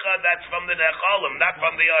the Bidcha that's from the Necholim, not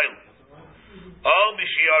from the oil. Oh,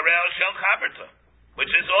 B'Shiyareha Shel Chaberta, which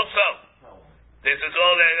is also. This is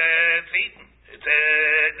all it's eaten.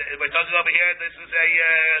 We're talking over here. This is a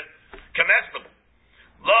comestible.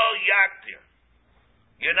 Lo yaktir.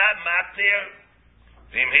 You're not maktir.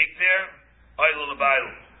 Vim hiktir. Oil l'bayl.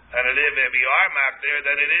 And if you are maktir,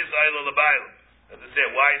 then it is oil l'bayl. As I said,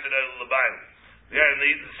 why is it oil l'bayl? Yeah, and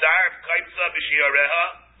the sarf kaitza b'shiyareha.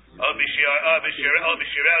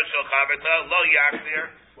 B'shiyareha shel chaverta. Lo yaktir.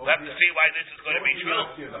 We'll have to see why this is going to be true.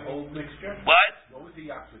 The whole mixture? What? What was the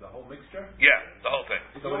yaktir? The whole mixture? Yeah, the whole thing.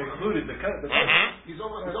 So it included the He's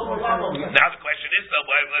overlapping. Now the question is though,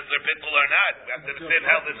 whether they're bittul or not. We have to understand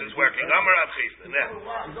how this is working. Amar Rav Chisda.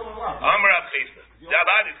 Amar Rav Chisda.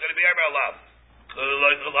 Dabad is going to be Amar Lav.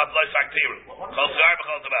 Like Saktiru. Chol Zar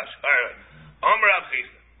b'chol Tabash. Alright. Amar Rav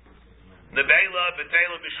Chisda. Nevela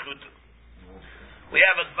betela b'shchuta. We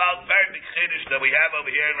have a very big chiddush that we have over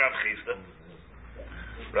here in Rav Chisda.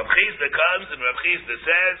 Rav Chisda comes and Rav Chisda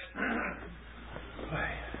says,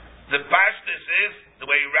 the pashtus is, the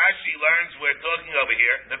way Rashi learns, we're talking over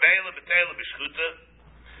here, Nevela betela b'shchuta.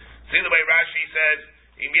 See the way Rashi says,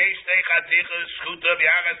 Im yesh tei chatichas shchuta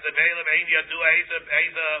b'yachas nevela ve'in yadu eiza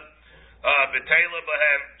betela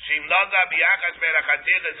b'hem, shim naga b'yachas be'er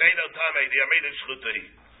ha'chatichas eino tamei, the amid shchuta hi.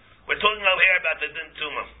 We're talking over here about the din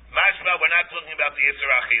tumah. Mashma, we're not talking about the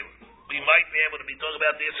Yisra Achila. We might be able to be talking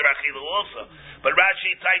about the Yisra Achila also. But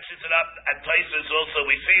Rashi touches it up at places also.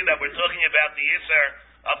 We see that we're talking about the Yisra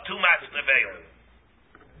of Tumas Nevela.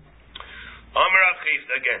 Omer of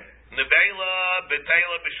Chisda again. Nevela,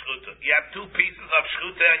 Betela, B'shchuta. You have two pieces of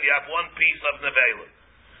Shchuta and you have one piece of Nevela.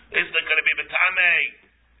 Is there going to be Betamei,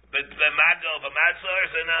 B'mago, B'matzah, or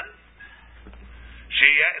is it not?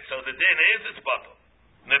 So the din is, it's bottle.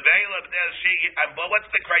 Nevela, but what's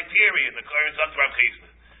the criterion? The Kohen talks about Chisda.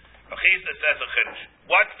 Rav Chisda says a chiddush.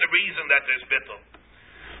 What's the reason that there's bittul?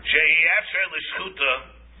 Shehi efsher l'shchuta,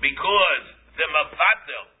 because the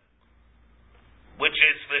mavatel, which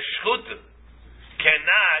is the shchuta,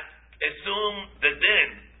 cannot assume the din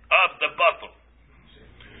of the bottle.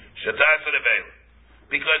 Shatas nevela.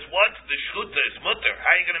 Because once the shchuta is mutter, how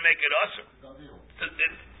are you going to make it usher?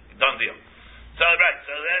 Done deal. So right.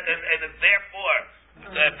 So and therefore.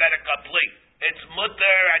 Better complete. It's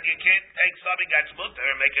mutter, and you can't take something that's mutter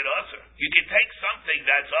and make it usher. You can take something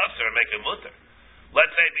that's usher and make it mutter. Let's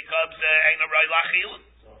say it becomes ein aray lachil.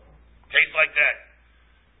 Case like that.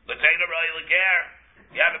 Let's say ein aray lager.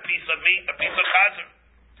 You have a piece of meat, a piece of chazer,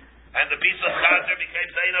 and the piece of chazer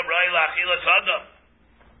becomes ein aray lachil adam.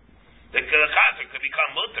 The chazer could become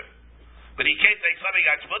mutter, but you can't take something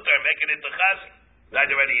that's mutter and make it into chazer. That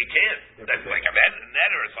already you can't. That's like a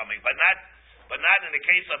netter or something, but not in the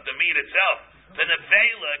case of the meat itself. The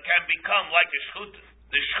nevela can become like a shchuta.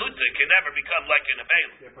 The shchuta can never become like a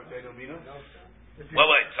nevela. Well,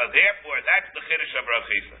 wait. So therefore, that's the chiddush of Rav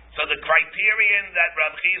Chisda. So the criterion that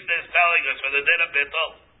Rav Chisda is telling us for the din of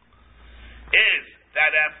bittul is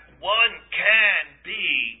that if one can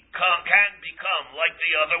become like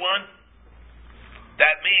the other one,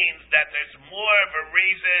 that means that there's more of a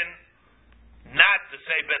reason not to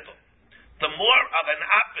say bittul. The more of an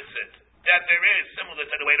opposite that there is, similar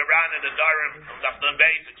to the way the Ran and the Darim of Nun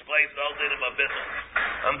Beis explains the whole dinim of bittul,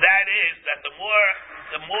 and that is that the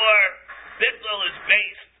more bittul is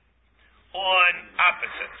based on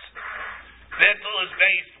opposites. Bittul is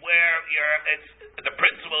based where the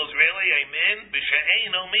principle is really a min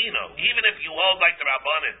b'she'eino mino. Even if you hold like the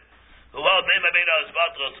Rabbanim, who hold name of Beidah as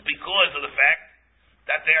batul, it's because of the fact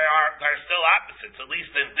that there are still opposites, at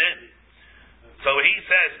least in din. So he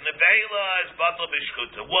says nevela is batul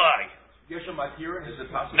b'shchuta. Why? Yeshem Matirin, is it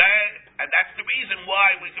possible? And that's the reason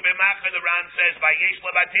why we can be machar. The Ran says by Yesh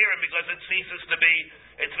Matirin, because it ceases to be.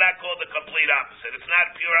 It's not called the complete opposite. It's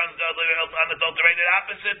not pure unadulterated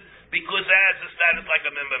opposite because it has the status like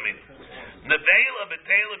a member min. Nevela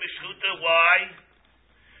betela b'shchuta. Why?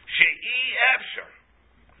 She'i efsher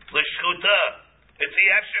l'shchuta. It's the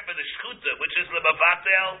efsher for the shchuta, which is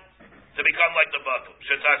lebavatel, to become like the batul.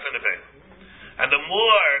 Shetas and nevela. And the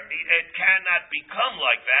more it cannot become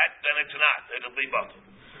like that, then it's not. It'll be batul.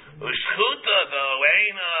 Shchuta though,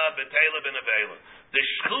 eina betela b'nevela. The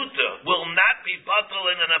shchuta will not be batul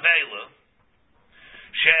in an avela.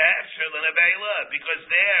 She'efsher l'nevela, because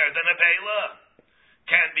there the nevela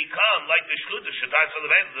can become like the shchuta. Shetas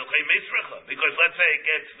l'nevela, the chay misracha. Because let's say it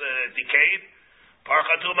gets decayed,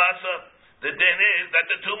 parcha tumasa. The din is that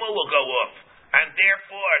the tumah will go off. And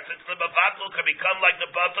therefore, since the batul can become like the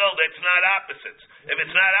batul, it's not opposites. If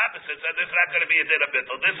it's not opposites, then there's not going to be a din of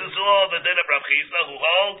bittul. This is all the din of Rav Chisda, who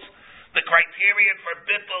holds the criterion for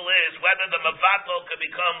bittul is whether the mavatul can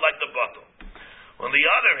become like the batul. On the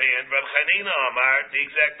other hand, Rav Chanina Amar, the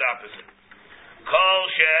exact opposite. Kol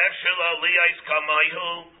she'efshel aliyos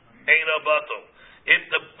kamayhu eino batul. If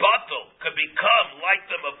the batul can become like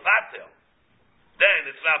the mavatul, then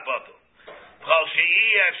it's not batul. If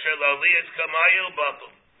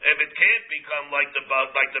it can't become like the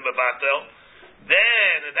mevatel,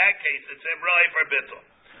 then in that case it's emroi for bittul.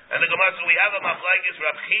 And the Gemara, so we have a machlekes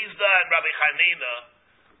Rav Chisda and Rabbi Hanina,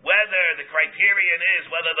 whether the criterion is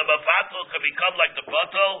whether the mevatel could become like the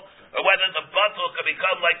batul, or whether the batul could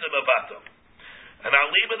become like the mevatel. And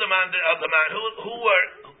I'll leave the man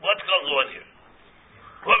what's going on here?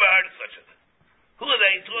 Who ever heard of such a thing? Who are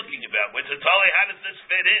they talking about? Which is totally, how does this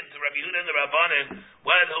fit into Rabbi Yehuda and the Rabbanim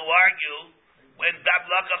who argue when dam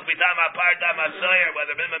lakach b'dam apar dam asoyer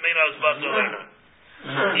whether mimamino is batul or not?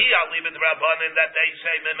 I'll leave it to Rabbanan that they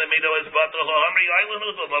say Mimamino is batal. Hamri Island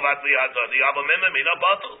Udo Mavatli Adadi. Abba Mimamino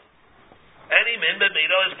batal. Any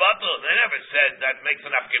Mimamino is batal. They never said that makes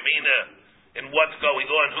an afkamina in what's going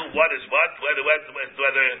on, what is what, whether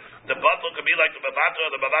the batal could be like the babato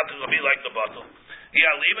or the babato could be like the batal.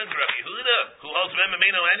 Leave it to Rabbi Yehuda, who holds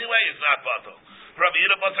Mimamino anyway, is not batal. Rabbi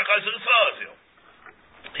Yehuda Basar Chazuzah.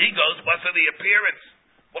 He goes, what's the appearance?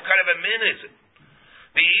 What kind of a min is it?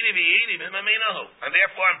 And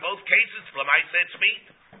therefore, in both cases, Lamai said it's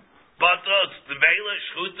meat. But nevela,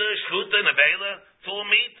 shchuta, nevela, full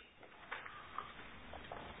meat.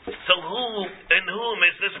 So in whom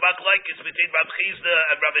is this machlokes between Rabbi Chizda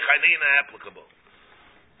and Rabbi Chanina applicable?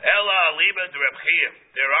 Ela aliba de Rabbi Chia.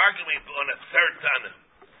 They're arguing on a third Tana.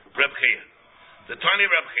 Rabbi Chia. The Tani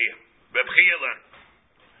Rabbi Chia. Rabbi Chia learned.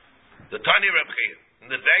 The Tani Rabbi Chia.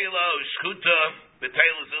 Nevela, shchuta,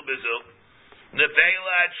 betela zubezu.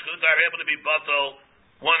 Nevela and shchuta are able to be batal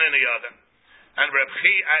one and the other. And Rabbi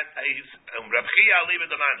Chia aliba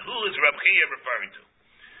the man. Who is Rabbi Chia referring to?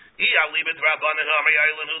 The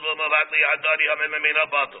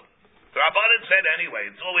Rabbanan said anyway,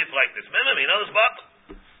 it's always like this. Mimamino is batal.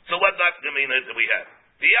 So what nafkamina do we have?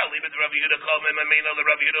 The Rabbi Yehuda called Mimamino the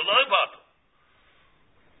Rabbi Yehuda lo batal.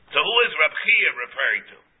 So who is Rabbi Chia referring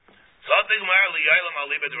to? Something more li'aylam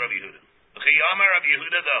aliba to Rabbi Yehuda. Chiyama Rabbi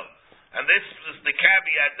Yehuda though, and this is the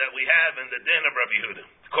caveat that we have in the din of Rabbi Yehuda,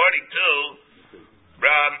 according to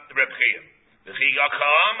Rabbi Chia.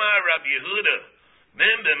 Chiyama Rabbi Yehuda.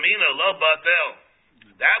 Mimamino lo batel.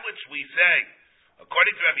 That which we say,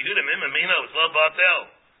 according to Rabbi Yehuda, Mimamino is lo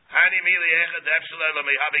batel.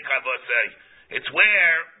 It's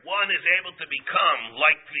where one is able to become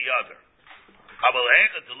like the other.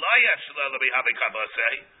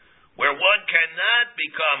 Where one cannot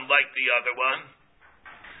become like the other one,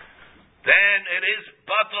 then it is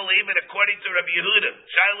batel even according to Rabbi Yehuda.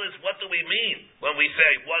 Shaila is, what do we mean when we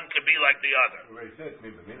say one could be like the other?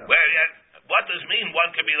 What does mean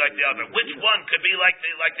one could be like the other? Which one could be like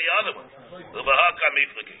the other one?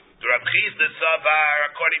 The Rabbi Chizda Savar,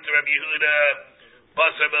 according to Rabbi Yehuda,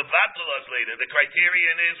 the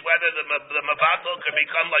criterion is whether the Mabatal could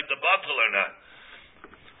become like the Batal or not.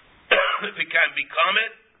 If it can become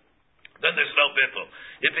it, then there's no bittul.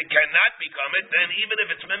 If it cannot become it, then even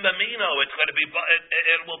if it's Mimamino, it's going to be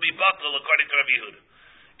it will be Batal according to Rabbi Yehuda.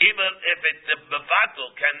 Even if the Batal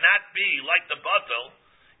cannot be like the Batal,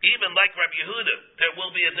 even like Rabbi Yehuda, there will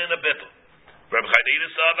be a din of bittul. Rabbi Chanina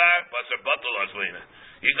Savar, Basar Batal Aslina.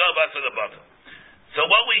 You go Basar the Batal. So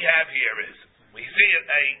what we have here is, we see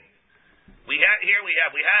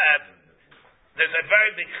there's a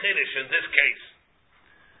very big chiddush in this case.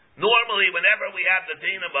 Normally, whenever we have the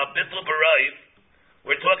din of a bittul b'raiv,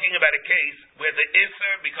 we're talking about a case where the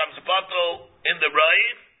iser becomes batal in the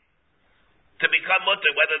raiv to become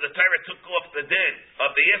mutter, whether the Torah took off the din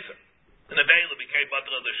of the iser. And the Vela became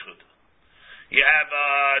batal of the shchuta. You have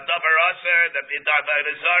davar aser that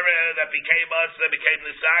became aser, became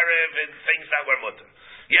nisarev, and things that were mutter.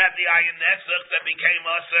 You have the ayin nesach that became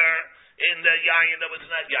aser in the yayin that was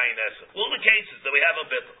not yayin nesach. All the cases that we have a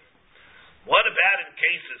bittul. What about in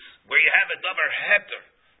cases where you have a davar heter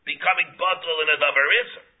becoming batal in a davar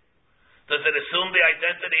iser? Does it assume the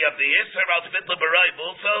identity of the iser al bittul b'raiv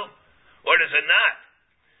also, or does it not?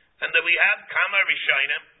 And then we have Kama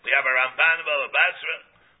Rishonim, we have a Ramban of Basra,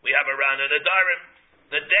 we have a Ran and a Darim,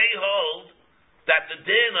 that they hold that the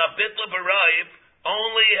din of Bittul B'Raiv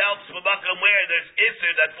only helps Mabakam where there's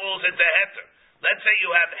Isser that falls into Heter. Let's say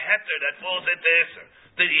you have Heter that falls into Isser.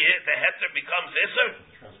 The Heter becomes Isser?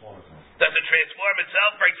 Does it transform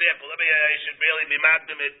itself? For example, I should really be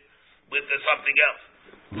magdim it with something else.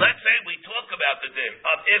 Let's say we talk about the din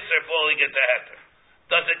of Isser falling into Heter.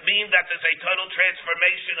 Does it mean that there's a total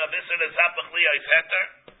transformation of Isser to Zapach Liyos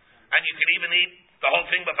Heter? And you can even eat the whole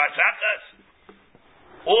thing with Basachas?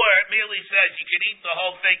 Or it merely says you can eat the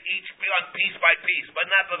whole thing each piece by piece,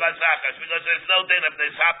 but not with Basachas, because there's no din of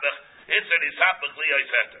the Zapach, Isser to Zapach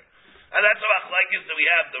Liyos Heter. And that's how Achlaikis that we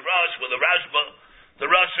have the Rosh, with the Rashba,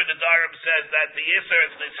 the Rosh and the Darim says that the Isser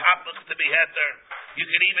is Zapach to be Heter. You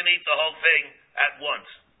can even eat the whole thing at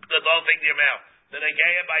once. The whole thing in your mouth. The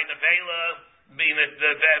Negeya by Nevela, being the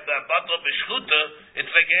batal b'shchuta, it's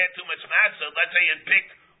like you had too much matzah. Let's say you pick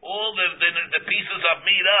all the pieces of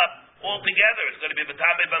meat up all together. It's going to be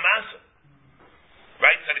b'tamei b'masa,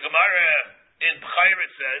 right? So the Gemara in B'chayra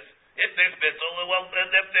says, if there's bittul,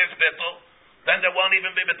 then there won't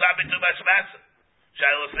even be b'tamei too much matzah.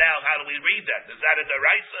 Shiloh, now how do we read that? Is that a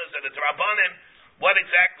deraisa? Is that a drabanan? What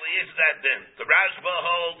exactly is that then? The Rashba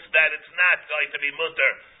holds that it's not going to be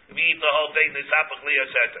mutter. We eat the whole thing,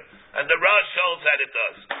 and the Rosh holds that it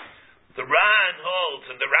does. The Ran holds,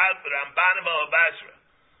 and the Ramban of Basra,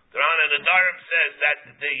 the Ran and the Dharam says that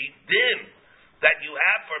the din that you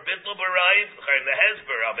have for Bittul B'Raiv, and the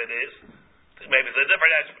Hezber of it is, maybe it's a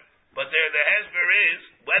different Hezber, but there the Hezber is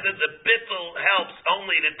whether the Bittul helps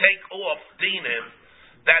only to take off dinim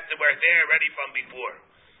that were there ready from before.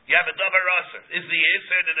 You have a Davar Aser. Is the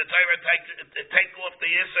Isser, did the Torah take off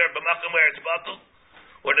the Isser b'makom where it's Batul?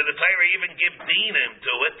 Or did the Torah even give dinim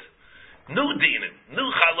to it? New dinim, new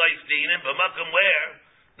chalais dinim b'makom where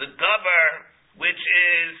the Davar, which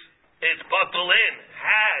is Batul in,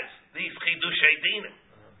 has these chidushay dinim.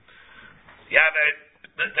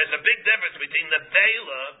 There's a big difference between the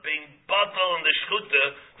Vela being Batul and the Shchuta.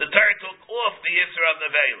 The Torah took off the Isser of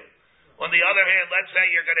the Vela. On the other hand, let's say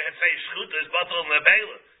you're going to say Shchuta is Batul and the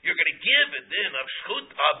Vela. You're going to give a din of Shchut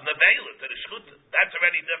of Nevela to the Shchuta. That's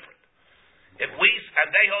already different. And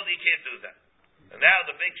they hold you can't do that. And now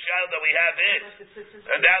the big shiloh that we have is,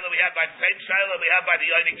 and now that we have by the same shiloh we have by the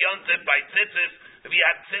Yonik Yontif, by tzitzis, if you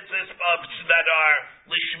have tzitzis that are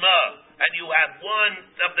lishma, and you have one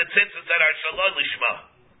of the tzitzis that are shalom lishma.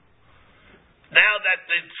 Now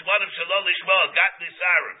that the one of shalom lishma got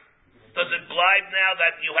nisarim, does it blind now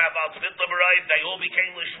that you have al tzvitla b'rayim, they all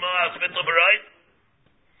became lishma al tzvitla b'rayim?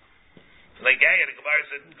 Like the Gemara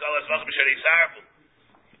said,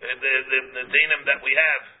 the dinim that we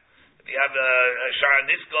have. If you have a Shara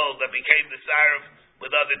Niskol that became the Sarv with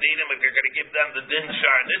other dinim, if you're going to give them the din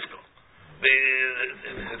Shara Niskol,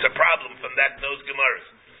 it's a problem from those Gemaras.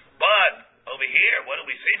 But over here, what do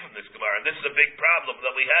we see from this Gemara? And this is a big problem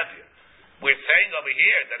that we have here. We're saying over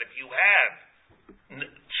here that if you have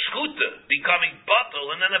Shchuta becoming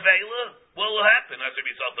Batul and then Avela, what will happen as a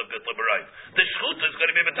result of Bittul B'Raiv? The Shchuta is going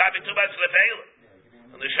to be B'tabi too much Avela.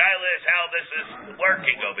 And the Shaila is how this is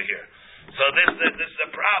working over here. So this is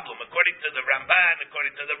a problem. According to the Ramban,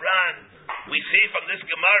 according to the Ran, we see from this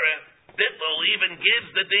Gemara, Bittul even gives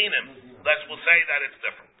the dinim. Let's we'll say that it's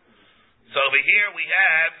different. So over here we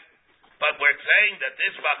have, but we're saying that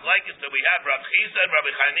this machlokes that we have, Rav Chisa and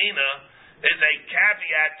Rabbi Chanina, is a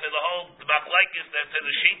caveat to the whole machlokes, to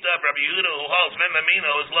the shita of Rabbi Yehuda who holds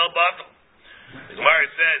Memamino is low bottom. The Gemara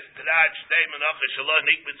says, Tadad Shtei Menachos Shelo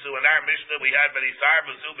Nikmitzu, in our Mishnah we have Benisar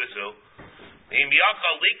B'zu B'zu. Im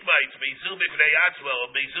Yachal Likmaitz Mizu B'fnei Atzma or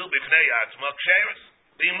Mizu B'fnei Atzma Ksheres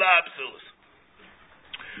B'im La Absulus.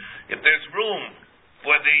 If there's room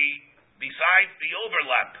for besides the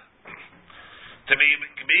overlap, to make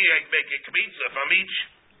a kmitza from each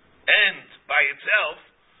end by itself,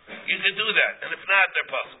 you can do that. And if not, they're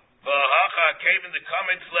puzzled. V'hacha came in the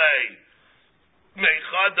comments lay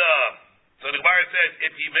Meichada. So the Gemara says,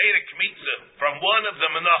 if you made a kmitza from one of the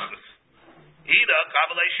menachos, Hida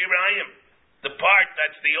Kavalei Shirayim, the part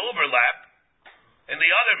that's the overlap in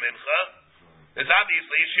the other mincha is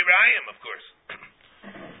obviously Shirayim, of course.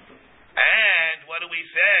 And what do we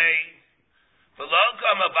say? V'lo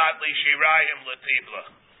kamavatli Shirayim latibla.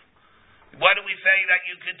 What do we say that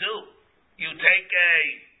you could do? You take a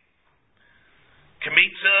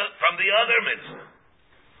kmitza from the other mitzvah.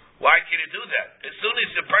 Why can you do that? As soon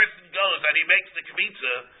as the person goes and he makes the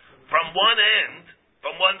kmitza from one end,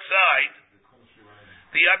 from one side,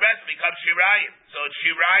 the rest becomes shirayim. So it's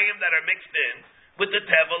shirayim that are mixed in with the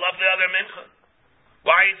tevel of the other mincha.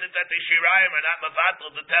 Why is it that the shirayim are not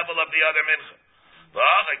mavatal the tevel of the other mincha? Well,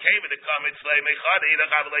 I came in the comments like mechad ida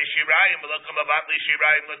chavalei shirayim v'lokum mavatli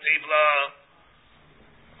shirayim lativla.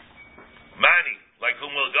 Mani, like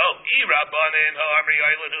whom will go? Ira banin ha'amri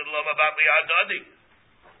yoylin hu lo mavatli adadi.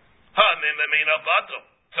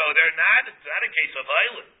 So they're not, it's not a case of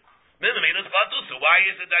island. Minaminas batul. So why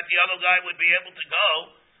is it that the other guy would be able to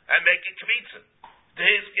go and make a kmitza?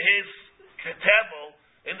 His tevel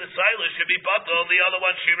in the silas should be batul, the other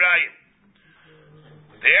one shirayim.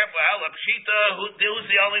 Therefore, Pshita, who's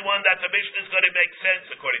the only one that the Mishnah is going to make sense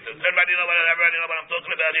according to? Everybody know what I'm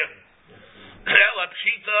talking about here?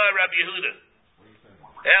 Pshita, Rabbi Yehuda.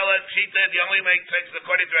 Pshita, the only makes sense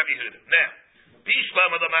according to Rabbi Yehuda. Now, Bishlam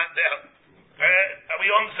of the Mount. Are we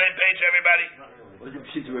on the same page, everybody? What is the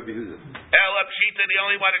Pshita Rabbi Yehuda? Pshita, the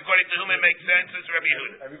only one according to whom it makes sense is Rabbi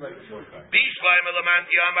Yehuda. Bishlam of the Mount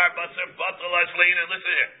Yamar Basar Batal Aslin, and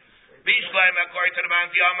listen here. Bishlam according to the Mount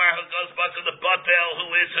Yamar who goes Batal the Batel, who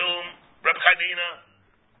is whom? Reb Chanina.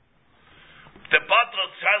 The Batal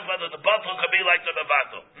says whether the Batal could be like the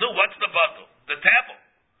Batal. No, what's the Batal? The Tevel.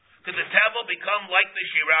 Could the Tevel become like the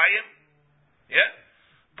Shirayim? Yeah.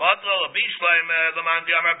 Batal, Bishlam, the man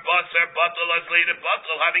Yamar Basar, Batal, Aslida,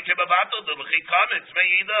 Batal, having Kibabatal, the Luchi comments,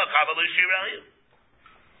 Meida, Chavalu Shirayim.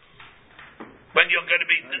 When you're going to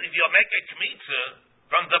be, if you'll make a kmitza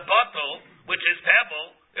from the Batal, which is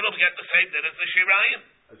Tevel, it'll get the same din as the Shirayim.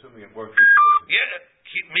 Assuming it works. Yeah.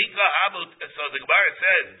 Mika Habut, so the Gemara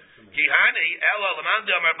says, Kihani, Elo,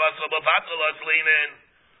 Lamandi Amar Basel, Babatel Aslinen.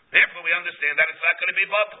 Therefore, we understand that it's not going to be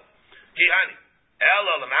Batel. Kihani,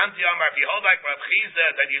 Elo, Lamandi Amar, if you hold like Rav Chiza,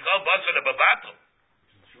 then you go Basel the Babatel.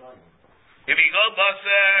 If you go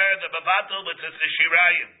Basel the Babatel, which is the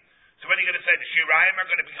Shirayim. So what are you going to say? The Shirayim are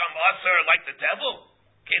going to become Asar like the devil?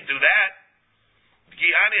 Can't do that.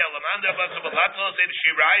 Kihani, Lamandi Amar Basel, Babatel, say the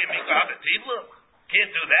Shirayim, Mika Habut,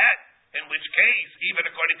 can't do that. In which case, even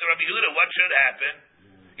according to Rabbi Yehuda, what should happen?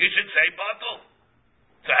 You should say batel.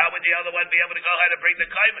 So how would the other one be able to go ahead and bring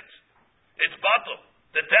the kaimets? It's batel.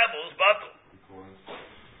 The devil's batel.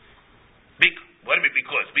 What do you mean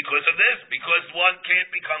because? Because of this. Because one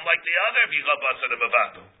can't become like the other if you go basar and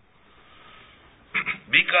batel.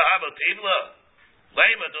 Bika havotivla.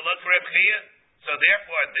 Lema to look for Reb Chia. So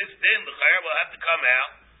therefore, this din, the chayr will have to come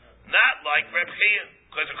out not like Reb Chia.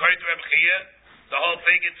 Because according to Reb Chia, the whole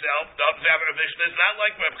thing itself, the observer of Mishnah, is not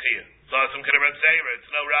like Reb Chia. So some kind of Reb Zeira,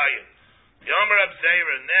 it's no raya. Yomer Reb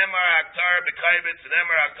Zeira, Nemar Aktar b'Kaibitz,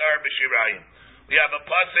 Nemar Aktar b'Shirayim. We have a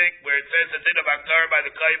pasuk where it says the din of Aktar by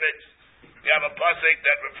the Kaibitz. We have a pasuk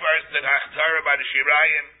that refers to the Aktar by the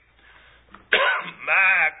Shirayim.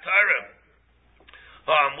 Ma Aktar,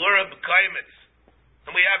 Ha'amura b'Kaibitz.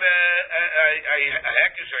 And we have a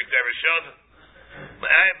hekesh right there, a shows.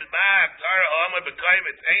 Ma Aktar, Ha'amura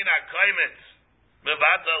b'Kaibitz, Ein HaKaibitz.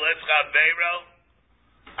 Mevatel eschad beiro,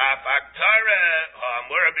 af aktara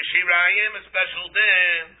hamura b'shirayim, a special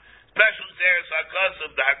din, special zeres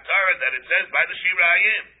hakasuv the aktara that it says by the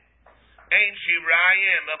shirayim. Ein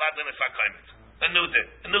shirayim mevatel esakaimet. A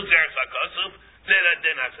new zeres hakasuv, zera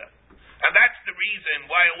din hazeh. And that's the reason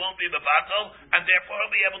why it won't be mevatel, and therefore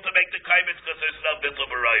he'll be able to make the kaimet because there's no bittul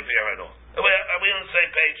b'rayv here at all. Are we on the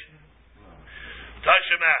same page?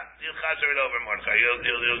 Tashema, you'll chazer it over, Mordechai.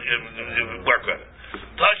 You'll work with it.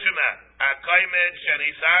 Tashema, akaimet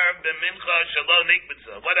shenisar b'mincha shelo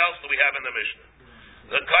nikmitza. What else do we have in the Mishnah?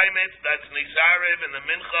 The kaimet that's nisariv in the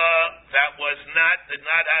mincha that did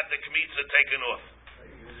not have the kmitza taken off.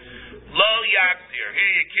 Lo yaktir.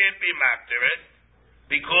 Here you can't be maktir it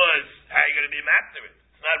because how are you going to be maktir it?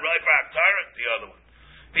 It's not right for aktarat, the other one.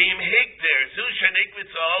 B'im hiktir zusha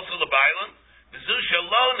nikmitza also l'bailam. Zusha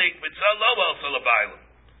lo nikmitza lo also l'bailam.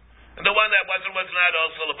 And the one that was not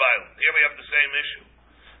also l'bailam. Here we have the same issue.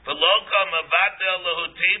 The loka mavatel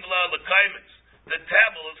lehutivla lekaimitz. The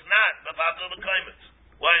table is not mavatel lekaimitz.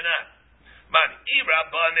 Why not? Man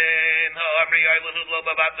irabanin ha'amri island lo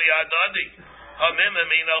mavatel yadadi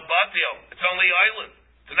ha'mimamino batio. It's only island.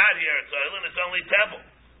 It's not here. It's island. It's only table.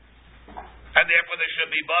 And therefore there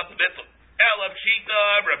should be bittul. Ela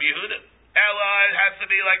pshita Rabbi Yehuda. Ela has to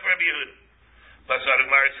be like Rabbi Yehuda. But so the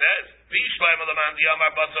Gemara says, and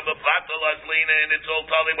it's all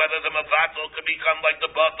totally whether the mavatel could become like the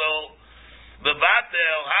batel.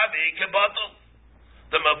 Mavatel, havi, kebatel.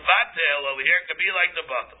 The mavatel over here could be like the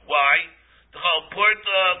batel. Why? The whole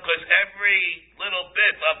porta, because every little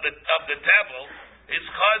bit of the table is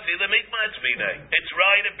chazi the mikmas b'nei. It's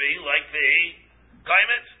right to be like the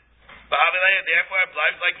kaimet. Therefore it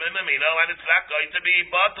applies like mimamino, and it's not going to be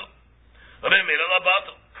batel. Mimamino la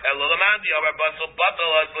batel. But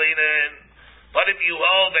if you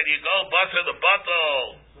hold that you go basar the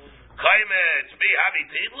batel, kaimet be havi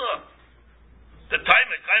tidla. The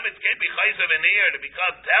kaimet can't be chayzev in here to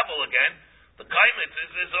become table again. The kaimet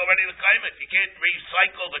is already the kaimet. You can't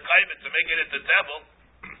recycle the kaimet to make it into table.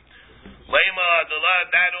 Lema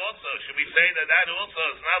that also should we say that also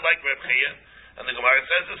is not like Reb Chia? And the Gemara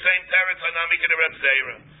says the same teretz hanamik in Reb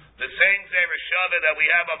Zeira. The same Zeira shava that we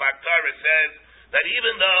have of Aktara says that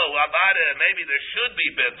even though Avada, maybe there should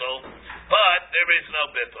be bittul, but there is no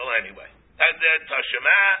bittul anyway. And then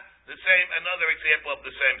Tashema, the same, another example of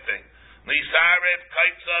the same thing. Nisarev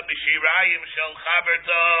kaitza b'shirayim shel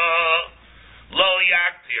chaverta lo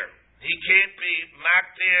yaktir. He can't be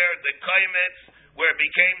maktir the kaimetz where it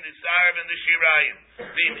became nisarev in the shirayim.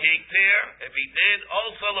 V'im hiktir, if he did,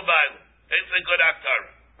 also lebayim. It's a good aktar.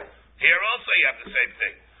 Here also you have the same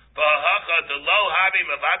thing. The low habi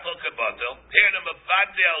mavatel kebatel. Here the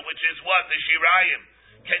mavatel, which is what? The shirayim,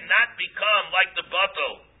 cannot become like the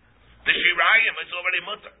batel. The shirayim is already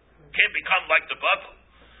mutter. Can't become like the batel.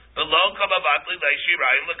 The low kamavatli le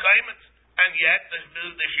shirayim lekaimetz. And yet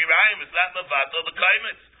the shirayim is not mavatel the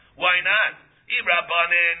kaimetz. Why not?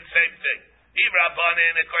 Irabanin, same thing.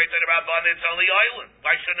 Irabanin, according to the Rabbanin, it's only island.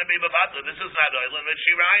 Why shouldn't it be mavatel? This is not island, it's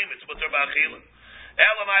shirayim, it's mutter b'achilim.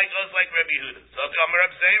 Elamai goes like Rabbi Yehuda. So Amar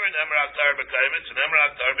Reb Zeira, Amar Aktar b'Kaimetz, and Amar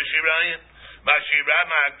Aktar b'Shirayim. Mashirah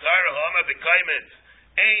Aktar Homa b'Kaimetz.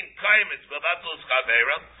 Ein Kaimetz b'Batul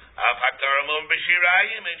Schavera. Af Aktar Homa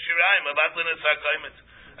b'Shirayim and Shirayim b'Batul Kaimetz.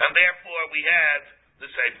 And therefore we have the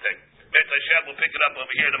same thing. Bet Hashem will pick it up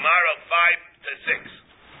over here tomorrow, 5 to 6.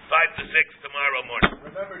 5 to 6 tomorrow morning.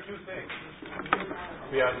 Remember two things.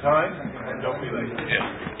 Be on time and don't be late. Yeah.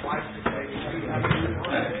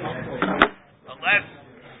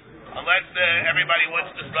 Unless everybody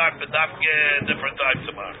wants to start the dafke different time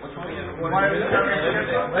tomorrow.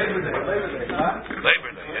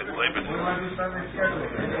 Labor Day. Yes, Labor Day.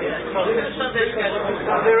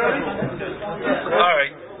 All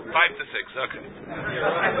right, 5 to 6. Okay.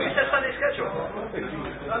 You said Sunday schedule.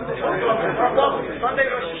 Sunday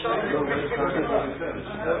Rosh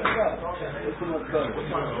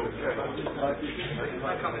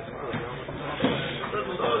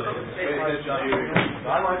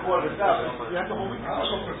I like what it's up. You have to hold it.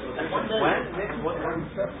 When? Next one.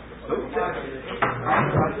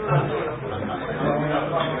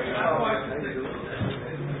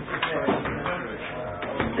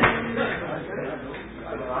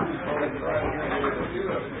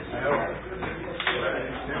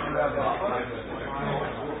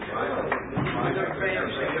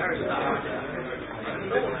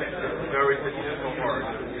 Very difficult hard.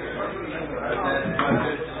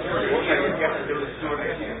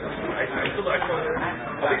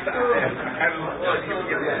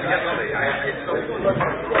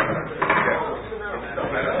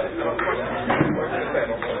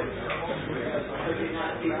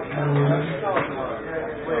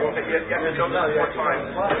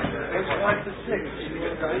 It's 1 to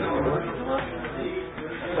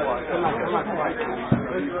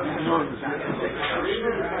 6.